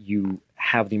 you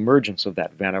have the emergence of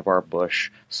that Vannevar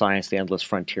Bush Science, the Endless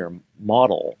Frontier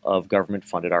model of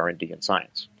government-funded R&D in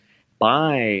science.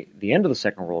 By the end of the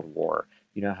Second World War,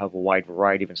 you now have a wide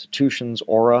variety of institutions,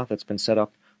 Aura, that's been set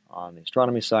up on the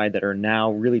astronomy side that are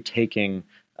now really taking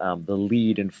the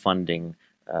lead in funding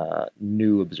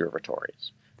new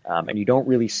observatories. And you don't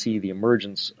really see the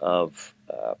emergence of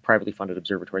privately funded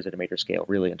observatories at a major scale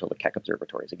really until the Keck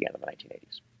observatories again in the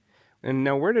 1980s. And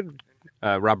now where did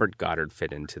Robert Goddard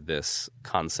fit into this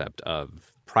concept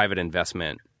of private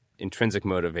investment, intrinsic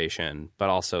motivation, but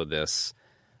also this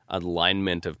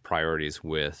alignment of priorities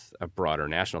with a broader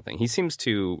national thing? He seems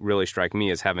to really strike me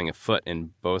as having a foot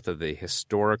in both of the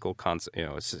historical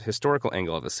historical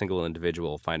angle of a single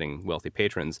individual finding wealthy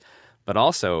patrons, but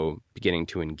also beginning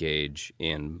to engage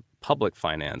in public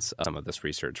finance some of this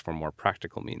research for more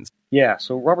practical means. Yeah,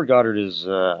 so Robert Goddard is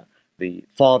the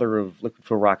father of liquid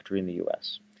fuel rocketry in the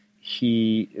U.S.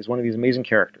 He is one of these amazing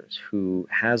characters who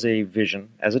has a vision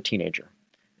as a teenager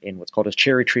in what's called his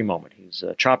cherry tree moment. He's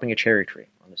chopping a cherry tree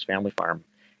on his family farm,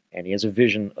 and he has a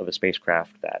vision of a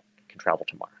spacecraft that can travel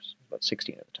to Mars, about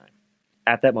 16 at the time.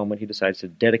 At that moment, he decides to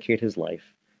dedicate his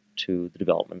life to the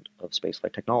development of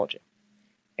spaceflight technology.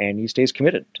 And he stays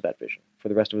committed to that vision for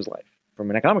the rest of his life.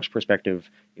 From an economics perspective,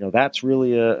 that's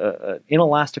really an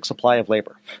inelastic supply of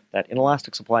labor. That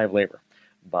inelastic supply of labor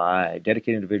by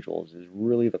dedicated individuals is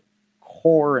really the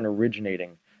core and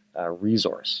originating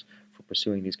resource for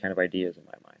pursuing these kind of ideas in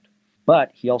my mind.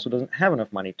 But he also doesn't have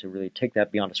enough money to really take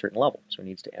that beyond a certain level, so he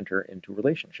needs to enter into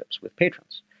relationships with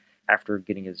patrons. After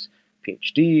getting his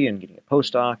PhD and getting a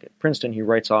postdoc at Princeton, he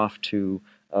writes off to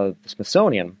the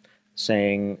Smithsonian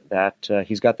saying that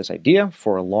he's got this idea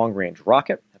for a long-range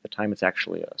rocket. At the time, it's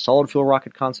actually a solid fuel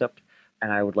rocket concept,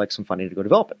 and I would like some funding to go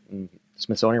develop it. And the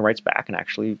Smithsonian writes back and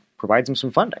actually provides him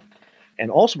some funding, and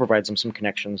also provides him some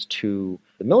connections to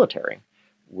the military,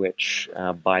 which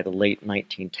by the late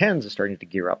 1910s is starting to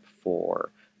gear up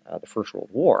for the First World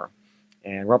War.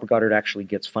 And Robert Goddard actually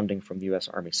gets funding from the U.S.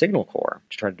 Army Signal Corps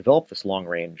to try to develop this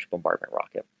long-range bombardment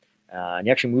rocket. And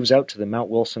he actually moves out to the Mount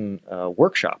Wilson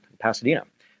workshop in Pasadena,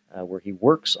 where he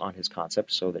works on his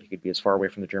concept so that he could be as far away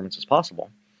from the Germans as possible,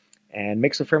 and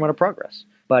makes a fair amount of progress.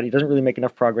 But he doesn't really make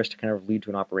enough progress to kind of lead to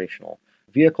an operational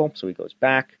vehicle, so he goes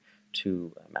back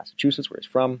to Massachusetts, where he's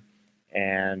from,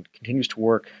 and continues to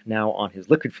work now on his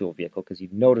liquid fuel vehicle because he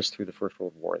noticed through the First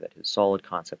World War that his solid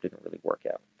concept didn't really work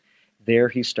out. There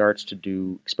he starts to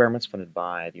do experiments funded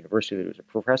by the university that he was a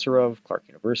professor of, Clark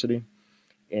University.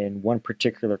 In one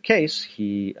particular case,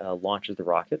 he launches the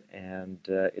rocket and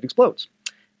it explodes.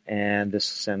 And this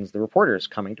sends the reporters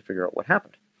coming to figure out what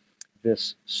happened.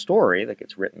 This story that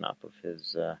gets written up of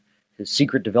his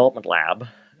secret development lab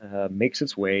makes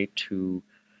its way to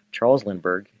Charles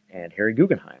Lindbergh and Harry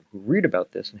Guggenheim, who read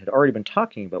about this and had already been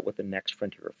talking about what the next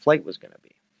frontier of flight was going to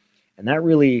be. And that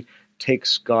really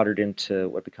takes Goddard into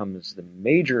what becomes the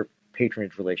major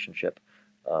patronage relationship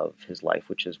of his life,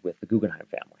 which is with the Guggenheim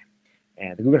family.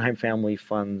 And the Guggenheim family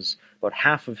funds about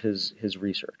half of his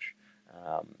research.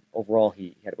 Overall,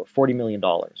 he had about $40 million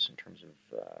in terms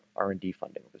of R&D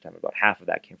funding over the time. About half of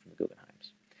that came from the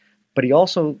Guggenheims. But he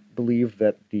also believed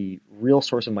that the real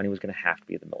source of money was going to have to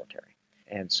be the military.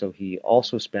 And so he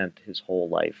also spent his whole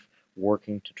life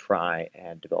working to try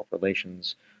and develop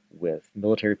relations with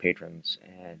military patrons,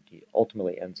 and he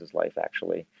ultimately ends his life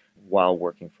actually while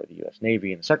working for the U.S.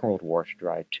 Navy in the Second World War to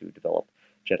try to develop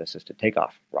jet-assisted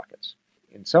takeoff rockets.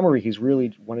 In summary, he's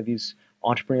really one of these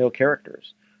entrepreneurial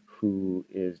characters who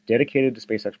is dedicated to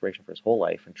space exploration for his whole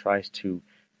life and tries to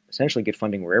essentially get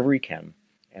funding wherever he can,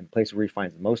 and the places where he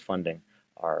finds the most funding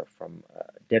are from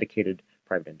dedicated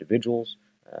private individuals,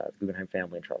 the Guggenheim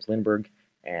family and Charles Lindbergh,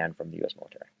 and from the U.S.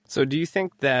 military. So do you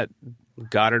think that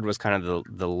Goddard was kind of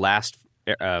the last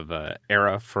of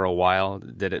era for a while?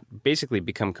 Did it basically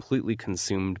become completely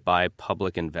consumed by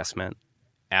public investment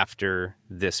after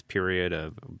this period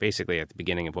of basically at the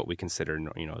beginning of what we consider,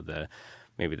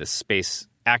 maybe the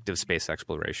active space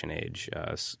exploration age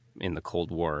in the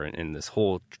Cold War, and in this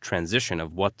whole transition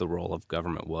of what the role of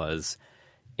government was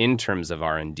in terms of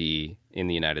R&D in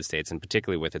the United States, and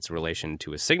particularly with its relation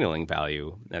to a signaling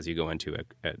value, as you go into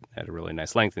at a really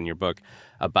nice length in your book,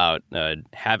 about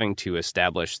having to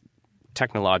establish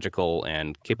technological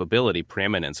and capability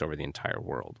preeminence over the entire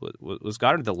world. Was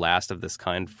Goddard the last of this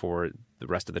kind for the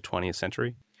rest of the 20th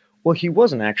century? Well, he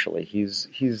wasn't actually. He's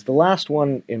the last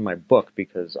one in my book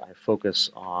because I focus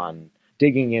on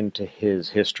digging into his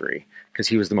history because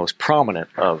he was the most prominent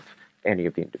of any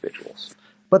of the individuals.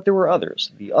 But there were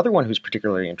others. The other one who's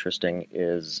particularly interesting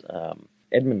is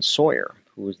Edmund Sawyer,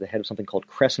 who was the head of something called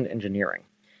Crescent Engineering.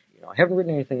 I haven't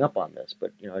written anything up on this,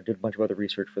 but I did a bunch of other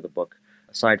research for the book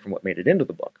aside from what made it into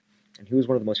the book. And he was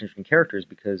one of the most interesting characters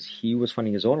because he was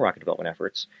funding his own rocket development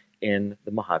efforts in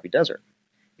the Mojave Desert,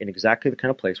 in exactly the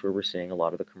kind of place where we're seeing a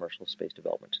lot of the commercial space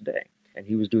development today. And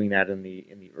he was doing that in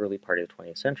the early part of the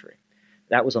 20th century.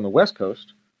 That was on the West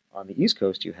Coast. On the East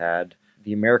Coast, you had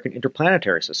the American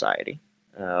Interplanetary Society,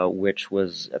 which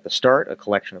was at the start a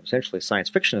collection of essentially science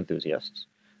fiction enthusiasts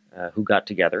who got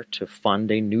together to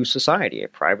fund a new society, a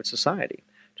private society,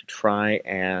 to try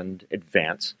and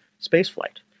advance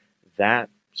spaceflight. That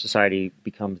society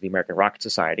becomes the American Rocket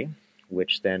Society,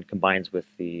 which then combines with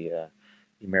the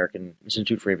American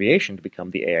Institute for Aviation to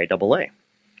become the AIAA.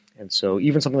 And so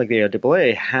even something like the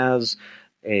AIAA has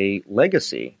a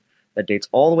legacy that dates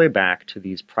all the way back to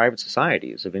these private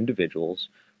societies of individuals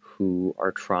who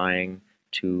are trying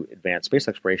to advance space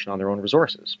exploration on their own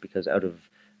resources, because out of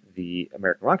the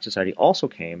American Rocket Society also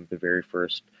came the very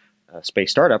first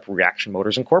space startup, Reaction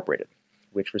Motors Incorporated,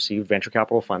 which received venture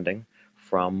capital funding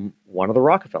from one of the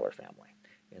Rockefeller family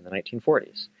in the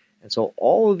 1940s. And so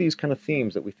all of these kind of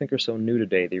themes that we think are so new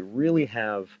today, they really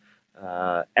have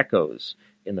echoes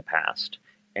in the past.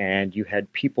 And you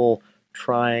had people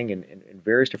trying in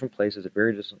various different places at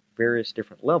various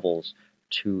different levels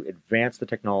to advance the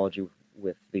technology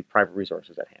with the private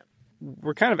resources at hand.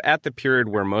 We're kind of at the period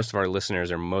where most of our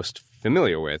listeners are most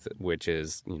familiar with, which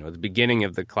is, the beginning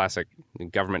of the classic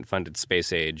government-funded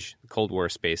space age, the Cold War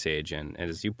space age, and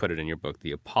as you put it in your book,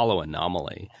 the Apollo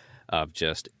anomaly of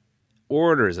just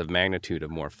orders of magnitude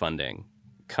of more funding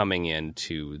coming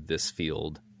into this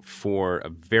field for a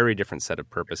very different set of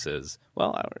purposes.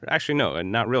 Well, actually, no,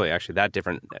 not really. Actually, that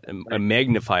different, a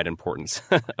magnified importance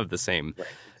of the same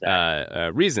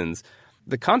reasons.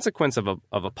 The consequence of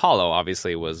Apollo,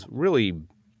 obviously, was really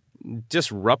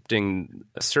disrupting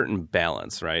a certain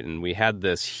balance, right? And we had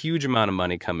this huge amount of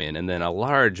money come in, and then a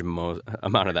large amount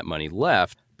of that money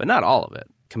left, but not all of it.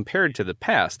 Compared to the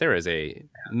past, there is a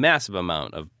massive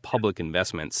amount of public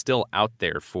investment still out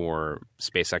there for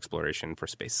space exploration, for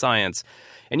space science.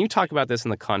 And you talk about this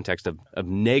in the context of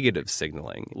negative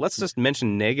signaling. Let's just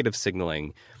mention negative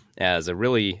signaling as a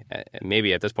really,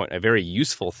 maybe at this point, a very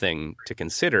useful thing to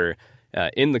consider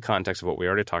in the context of what we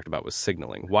already talked about with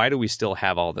signaling. Why do we still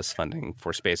have all this funding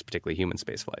for space, particularly human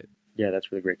spaceflight? Yeah,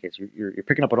 that's really great, Case. You're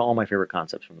picking up on all my favorite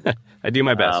concepts from the book. I do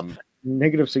my best.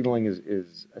 Negative signaling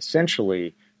is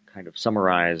essentially kind of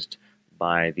summarized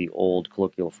by the old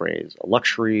colloquial phrase, a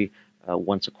luxury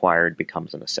once acquired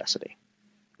becomes a necessity,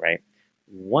 right?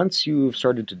 Once you've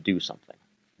started to do something,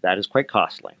 that is quite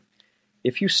costly.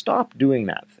 If you stop doing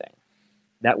that thing,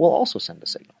 that will also send a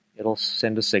signal. It'll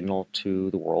send a signal to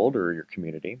the world or your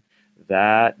community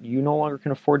that you no longer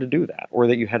can afford to do that, or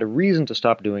that you had a reason to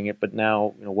stop doing it, but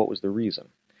now, what was the reason?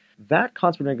 That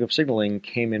concept of negative signaling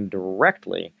came in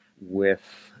directly with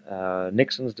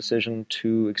Nixon's decision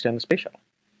to extend the space shuttle.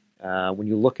 When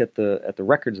you look at the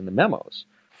records and the memos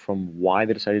from why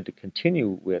they decided to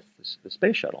continue with the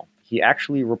space shuttle, he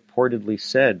actually reportedly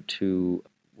said to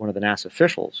one of the NASA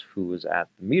officials who was at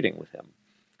the meeting with him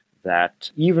that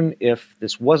even if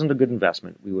this wasn't a good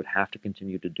investment, we would have to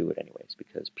continue to do it anyways,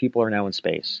 because people are now in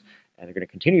space and they're going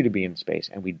to continue to be in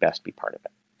space, and we'd best be part of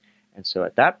it. And so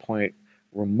at that point,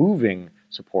 removing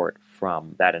support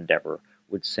from that endeavor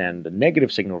would send a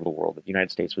negative signal to the world that the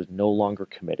United States was no longer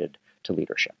committed to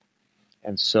leadership.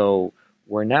 And so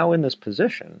we're now in this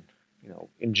position,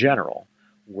 in general,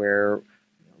 where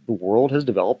the world has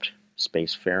developed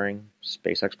spacefaring,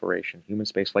 space exploration, human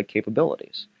spaceflight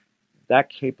capabilities. That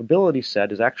capability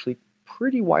set is actually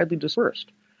pretty widely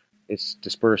dispersed. It's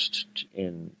dispersed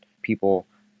in people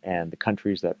and the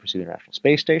countries that pursue the International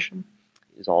Space Station.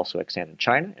 It is also extant in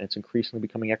China, and it's increasingly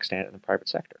becoming extant in the private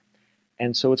sector.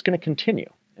 And so it's going to continue.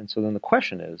 And so then the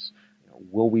question is,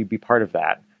 will we be part of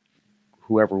that?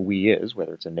 Whoever we is,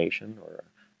 whether it's a nation or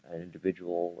an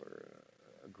individual or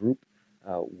a group,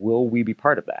 will we be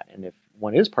part of that? And if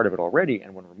one is part of it already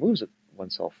and one removes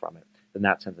oneself from it, then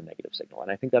that sends a negative signal.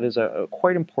 And I think that is a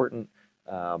quite important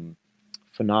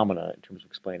phenomena in terms of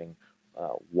explaining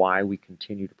why we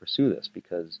continue to pursue this,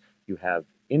 because you have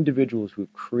individuals who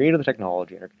have created the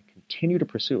technology and are going to continue to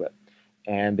pursue it,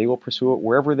 and they will pursue it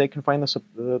wherever they can find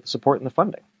the support and the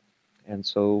funding. And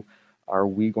so are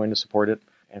we going to support it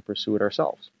and pursue it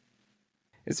ourselves?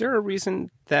 Is there a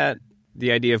reason that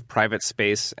the idea of private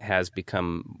space has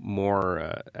become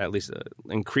more, at least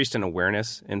increased in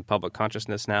awareness in public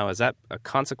consciousness now? Is that a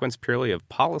consequence purely of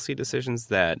policy decisions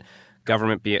that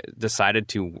government decided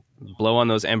to blow on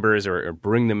those embers or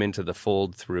bring them into the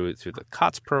fold through the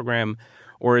COTS program?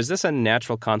 Or is this a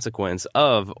natural consequence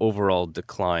of overall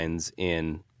declines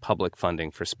in public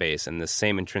funding for space and the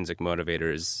same intrinsic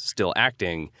motivators still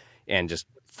acting and just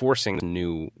forcing the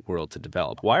new world to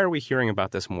develop? Why are we hearing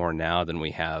about this more now than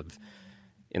we have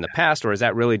in the past, or is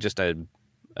that really just a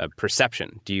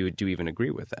perception? Do you even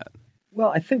agree with that? Well,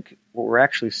 I think what we're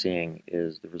actually seeing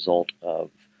is the result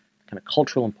of the kind of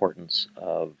cultural importance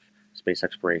of space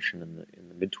exploration in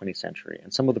the mid 20th century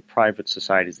and some of the private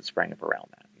societies that sprang up around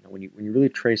that. When you really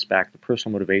trace back the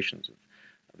personal motivations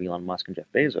of Elon Musk and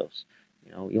Jeff Bezos,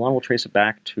 Elon will trace it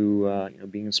back to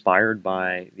being inspired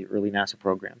by the early NASA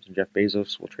programs, and Jeff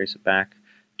Bezos will trace it back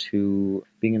to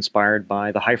being inspired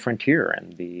by the high frontier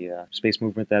and the space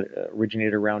movement that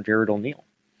originated around Jared O'Neill.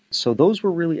 So those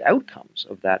were really outcomes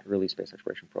of that early space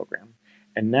exploration program.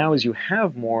 And now as you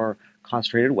have more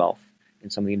concentrated wealth in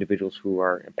some of the individuals who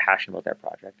are passionate about that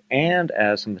project, and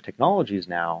as some of the technologies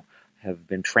now have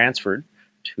been transferred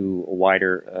to a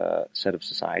wider set of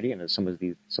society, and as some of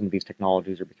these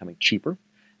technologies are becoming cheaper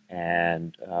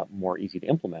and more easy to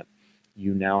implement,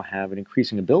 you now have an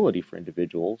increasing ability for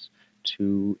individuals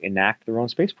to enact their own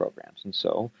space programs. And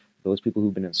so those people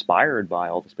who've been inspired by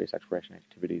all the space exploration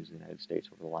activities in the United States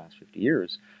over the last 50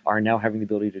 years are now having the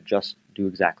ability to just do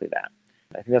exactly that.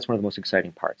 I think that's one of the most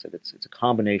exciting parts, that it's a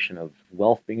combination of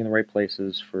wealth being in the right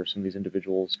places for some of these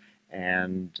individuals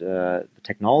and the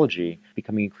technology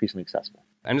becoming increasingly accessible.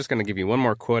 I'm just going to give you one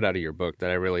more quote out of your book that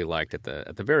I really liked at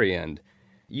the very end.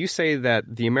 You say that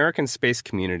the American space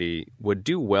community would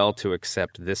do well to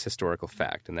accept this historical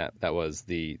fact, and that was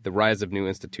the rise of new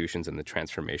institutions and the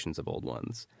transformations of old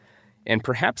ones, and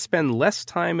perhaps spend less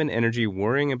time and energy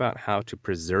worrying about how to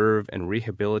preserve and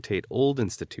rehabilitate old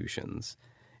institutions,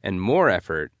 and more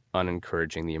effort on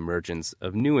encouraging the emergence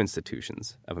of new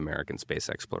institutions of American space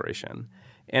exploration.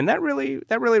 And that really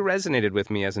resonated with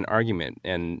me as an argument.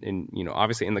 And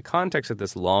obviously in the context of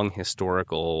this long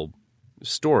historical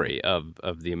story of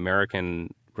the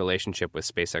American relationship with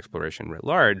space exploration writ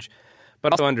large,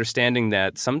 but also understanding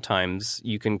that sometimes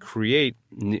you can create,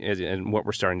 and what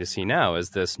we're starting to see now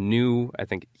is this new, I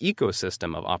think,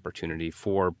 ecosystem of opportunity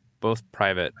for both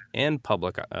private and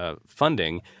public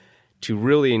funding to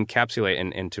really encapsulate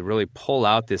and to really pull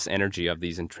out this energy of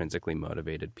these intrinsically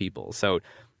motivated people. So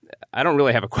I don't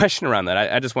really have a question around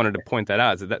that. I just wanted to point that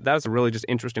out. That was a really just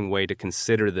interesting way to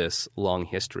consider this long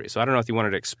history. So I don't know if you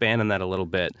wanted to expand on that a little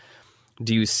bit.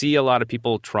 Do you see a lot of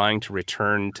people trying to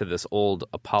return to this old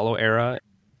Apollo era?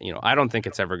 I don't think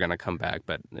it's ever going to come back,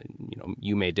 but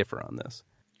you may differ on this.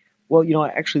 Well,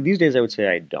 actually these days I would say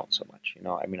I don't so much.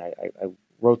 I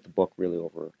wrote the book really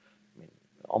over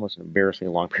almost an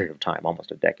embarrassingly long period of time, almost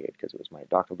a decade, because it was my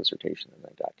doctoral dissertation and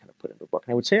then got kind of put into a book.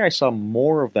 And I would say I saw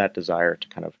more of that desire to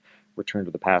kind of return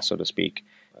to the past, so to speak,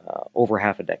 over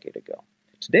half a decade ago.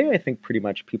 Today, I think pretty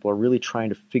much people are really trying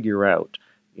to figure out,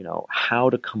 how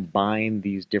to combine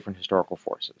these different historical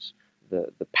forces,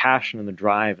 the passion and the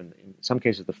drive, and in some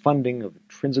cases the funding of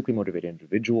intrinsically motivated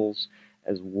individuals,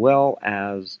 as well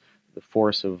as the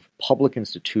force of public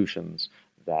institutions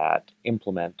that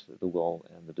implement the will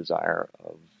and the desire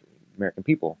of the American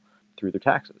people through their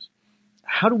taxes.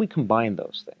 How do we combine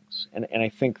those things? And I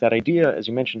think that idea, as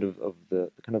you mentioned, of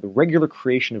the kind of the regular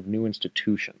creation of new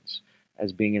institutions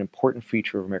as being an important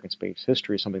feature of American space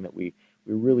history is something that we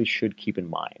really should keep in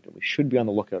mind, and we should be on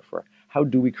the lookout for. How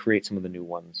do we create some of the new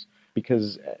ones?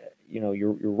 Because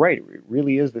you're right, it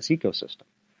really is this ecosystem.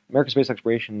 American space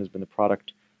exploration has been the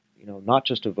product, not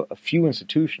just of a few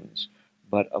institutions,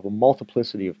 but of a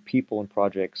multiplicity of people and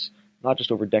projects, not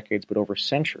just over decades, but over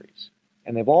centuries.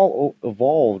 And they've all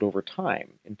evolved over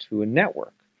time into a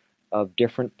network of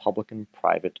different public and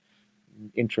private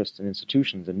interests and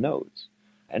institutions and nodes.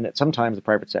 And that sometimes the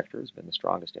private sector has been the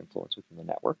strongest influence within the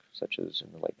network, such as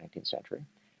in the late 19th century.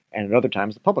 And at other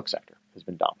times, the public sector has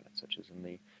been dominant, such as in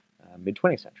the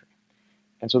mid-20th century.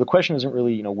 And so the question isn't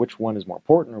really, which one is more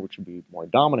important or which would be more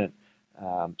dominant,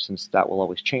 since that will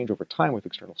always change over time with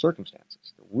external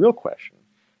circumstances. The real question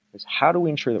is, how do we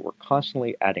ensure that we're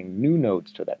constantly adding new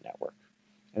nodes to that network,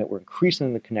 and that we're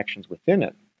increasing the connections within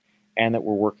it, and that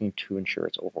we're working to ensure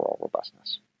its overall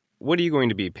robustness? What are you going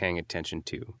to be paying attention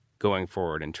to going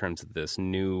forward in terms of this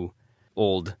new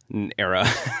old era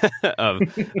of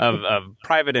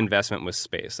private investment with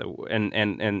space, and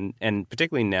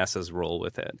particularly NASA's role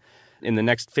with it? In the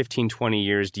next 15, 20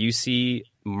 years, do you see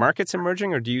markets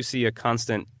emerging, or do you see a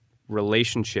constant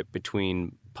relationship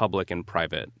between public and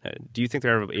private? Do you think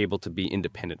they're able to be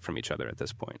independent from each other at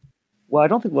this point? Well, I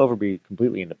don't think we'll ever be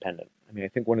completely independent. I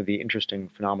think one of the interesting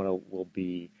phenomena will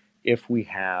be if we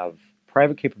have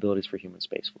private capabilities for human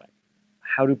spaceflight.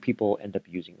 How do people end up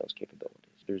using those capabilities?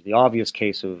 There's the obvious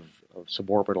case of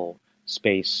suborbital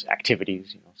space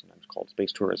activities, sometimes called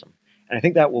space tourism. And I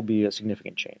think that will be a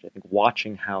significant change. I think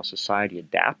watching how society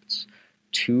adapts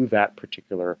to that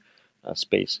particular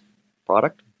space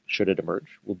product, should it emerge,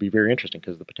 will be very interesting,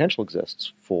 because the potential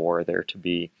exists for there to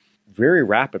be very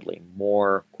rapidly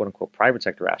more quote-unquote private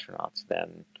sector astronauts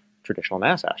than traditional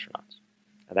mass astronauts.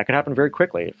 And that could happen very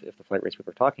quickly if the flight rates we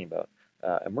were talking about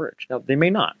emerge. Now, they may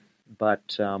not,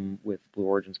 but with Blue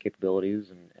Origin's capabilities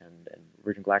and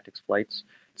Virgin Galactic's flights,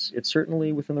 it's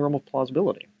certainly within the realm of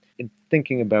plausibility. In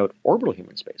thinking about orbital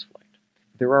human spaceflight,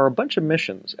 there are a bunch of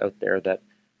missions out there that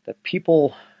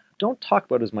people don't talk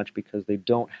about as much because they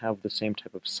don't have the same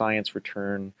type of science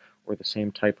return or the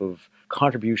same type of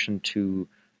contribution to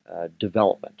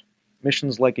development.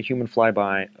 Missions like a human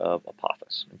flyby of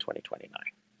Apophis in 2029,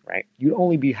 right? You'd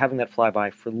only be having that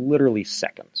flyby for literally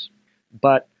seconds,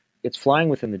 but it's flying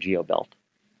within the geo belt.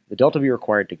 The delta V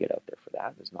required to get out there for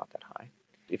that is not that high.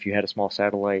 If you had a small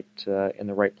satellite in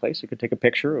the right place, it could take a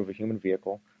picture of a human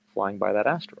vehicle flying by that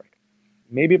asteroid.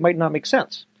 Maybe it might not make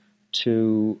sense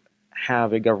to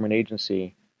have a government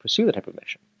agency pursue that type of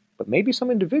mission. But maybe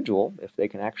some individual, if they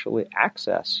can actually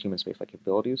access human spaceflight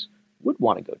capabilities, would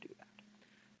want to go do that.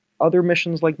 Other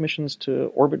missions, like missions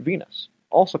to orbit Venus,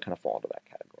 also kind of fall into that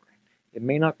category. It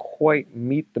may not quite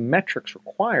meet the metrics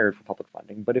required for public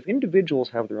funding, but if individuals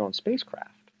have their own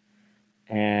spacecraft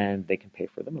and they can pay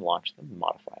for them and launch them and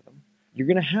modify them, you're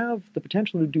going to have the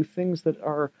potential to do things that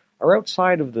are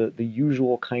outside of the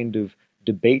usual kind of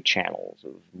debate channels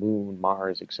of Moon,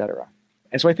 Mars, etc.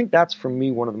 And so I think that's, for me,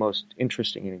 one of the most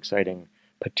interesting and exciting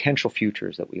potential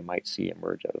futures that we might see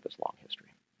emerge out of this long history.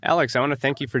 Alex, I want to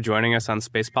thank you for joining us on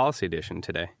Space Policy Edition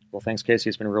today. Well, thanks, Casey.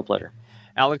 It's been a real pleasure.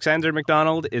 Alexander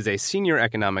McDonald is a senior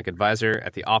economic advisor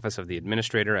at the Office of the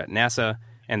Administrator at NASA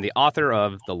and the author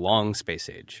of The Long Space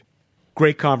Age.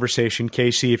 Great conversation,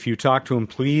 Casey. If you talk to him,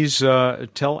 please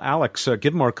tell Alex,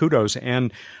 give him our kudos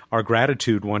and our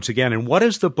gratitude once again. And what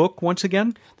is the book once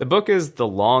again? The book is The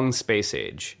Long Space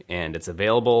Age, and it's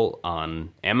available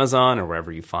on Amazon or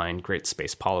wherever you find great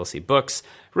space policy books.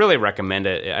 Really recommend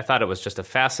it. I thought it was just a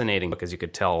fascinating book, as you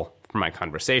could tell from my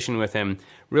conversation with him.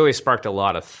 Really sparked a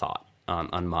lot of thought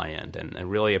on my end, and I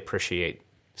really appreciate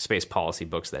space policy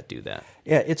books that do that.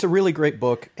 Yeah, it's a really great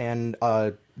book, and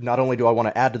not only do I want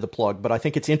to add to the plug, but I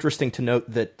think it's interesting to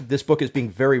note that this book is being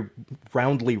very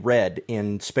roundly read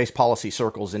in space policy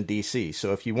circles in D.C.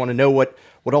 So if you want to know what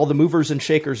all the movers and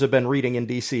shakers have been reading in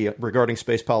D.C. regarding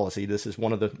space policy, this is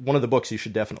one of the books you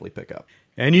should definitely pick up.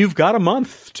 And you've got a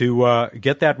month to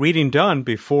get that reading done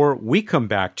before we come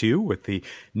back to you with the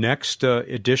next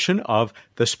edition of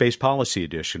the Space Policy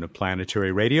Edition of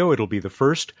Planetary Radio. It'll be the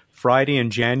first Friday in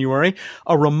January.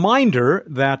 A reminder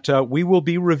that we will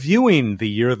be reviewing the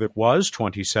year that was,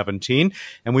 2017,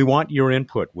 and we want your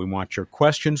input. We want your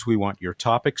questions. We want your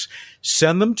topics.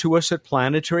 Send them to us at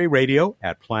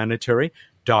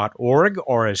planetaryradio@planetary.org,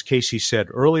 or as Casey said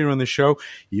earlier in the show,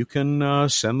 you can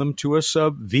send them to us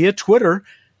via Twitter.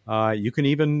 You can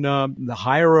even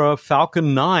hire a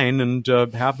Falcon 9 and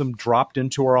have them dropped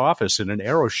into our office in an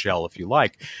aeroshell if you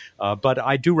like. But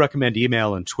I do recommend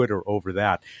email and Twitter over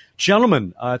that.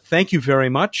 Gentlemen, thank you very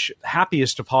much.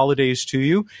 Happiest of holidays to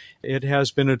you. It has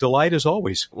been a delight as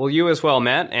always. Well, you as well,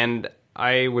 Matt. And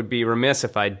I would be remiss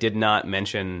if I did not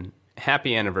mention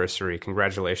happy anniversary.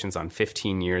 Congratulations on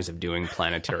 15 years of doing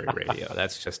Planetary Radio.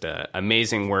 That's just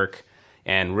amazing work,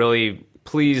 and really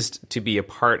pleased to be a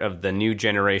part of the new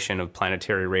generation of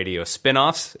Planetary Radio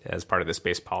spin-offs as part of the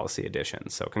Space Policy Edition.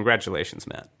 So congratulations,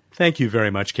 Matt. Thank you very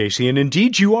much, Casey. And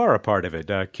indeed, you are a part of it.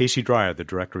 Casey Dreyer, the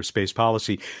Director of Space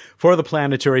Policy for the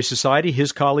Planetary Society,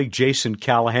 his colleague Jason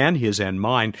Callahan, his and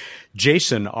mine.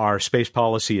 Jason, our Space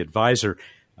Policy Advisor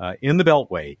in the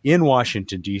Beltway in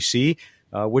Washington, D.C.,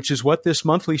 which is what this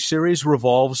monthly series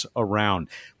revolves around.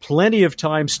 Plenty of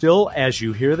time still, as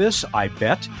you hear this, I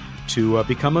bet, to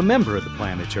become a member of the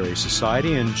Planetary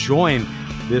Society and join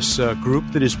this group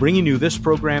that is bringing you this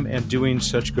program and doing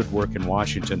such good work in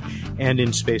Washington and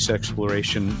in space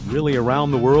exploration really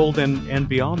around the world and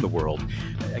beyond the world.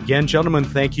 Again, gentlemen,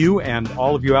 thank you, and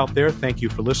all of you out there, thank you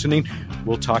for listening.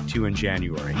 We'll talk to you in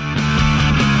January.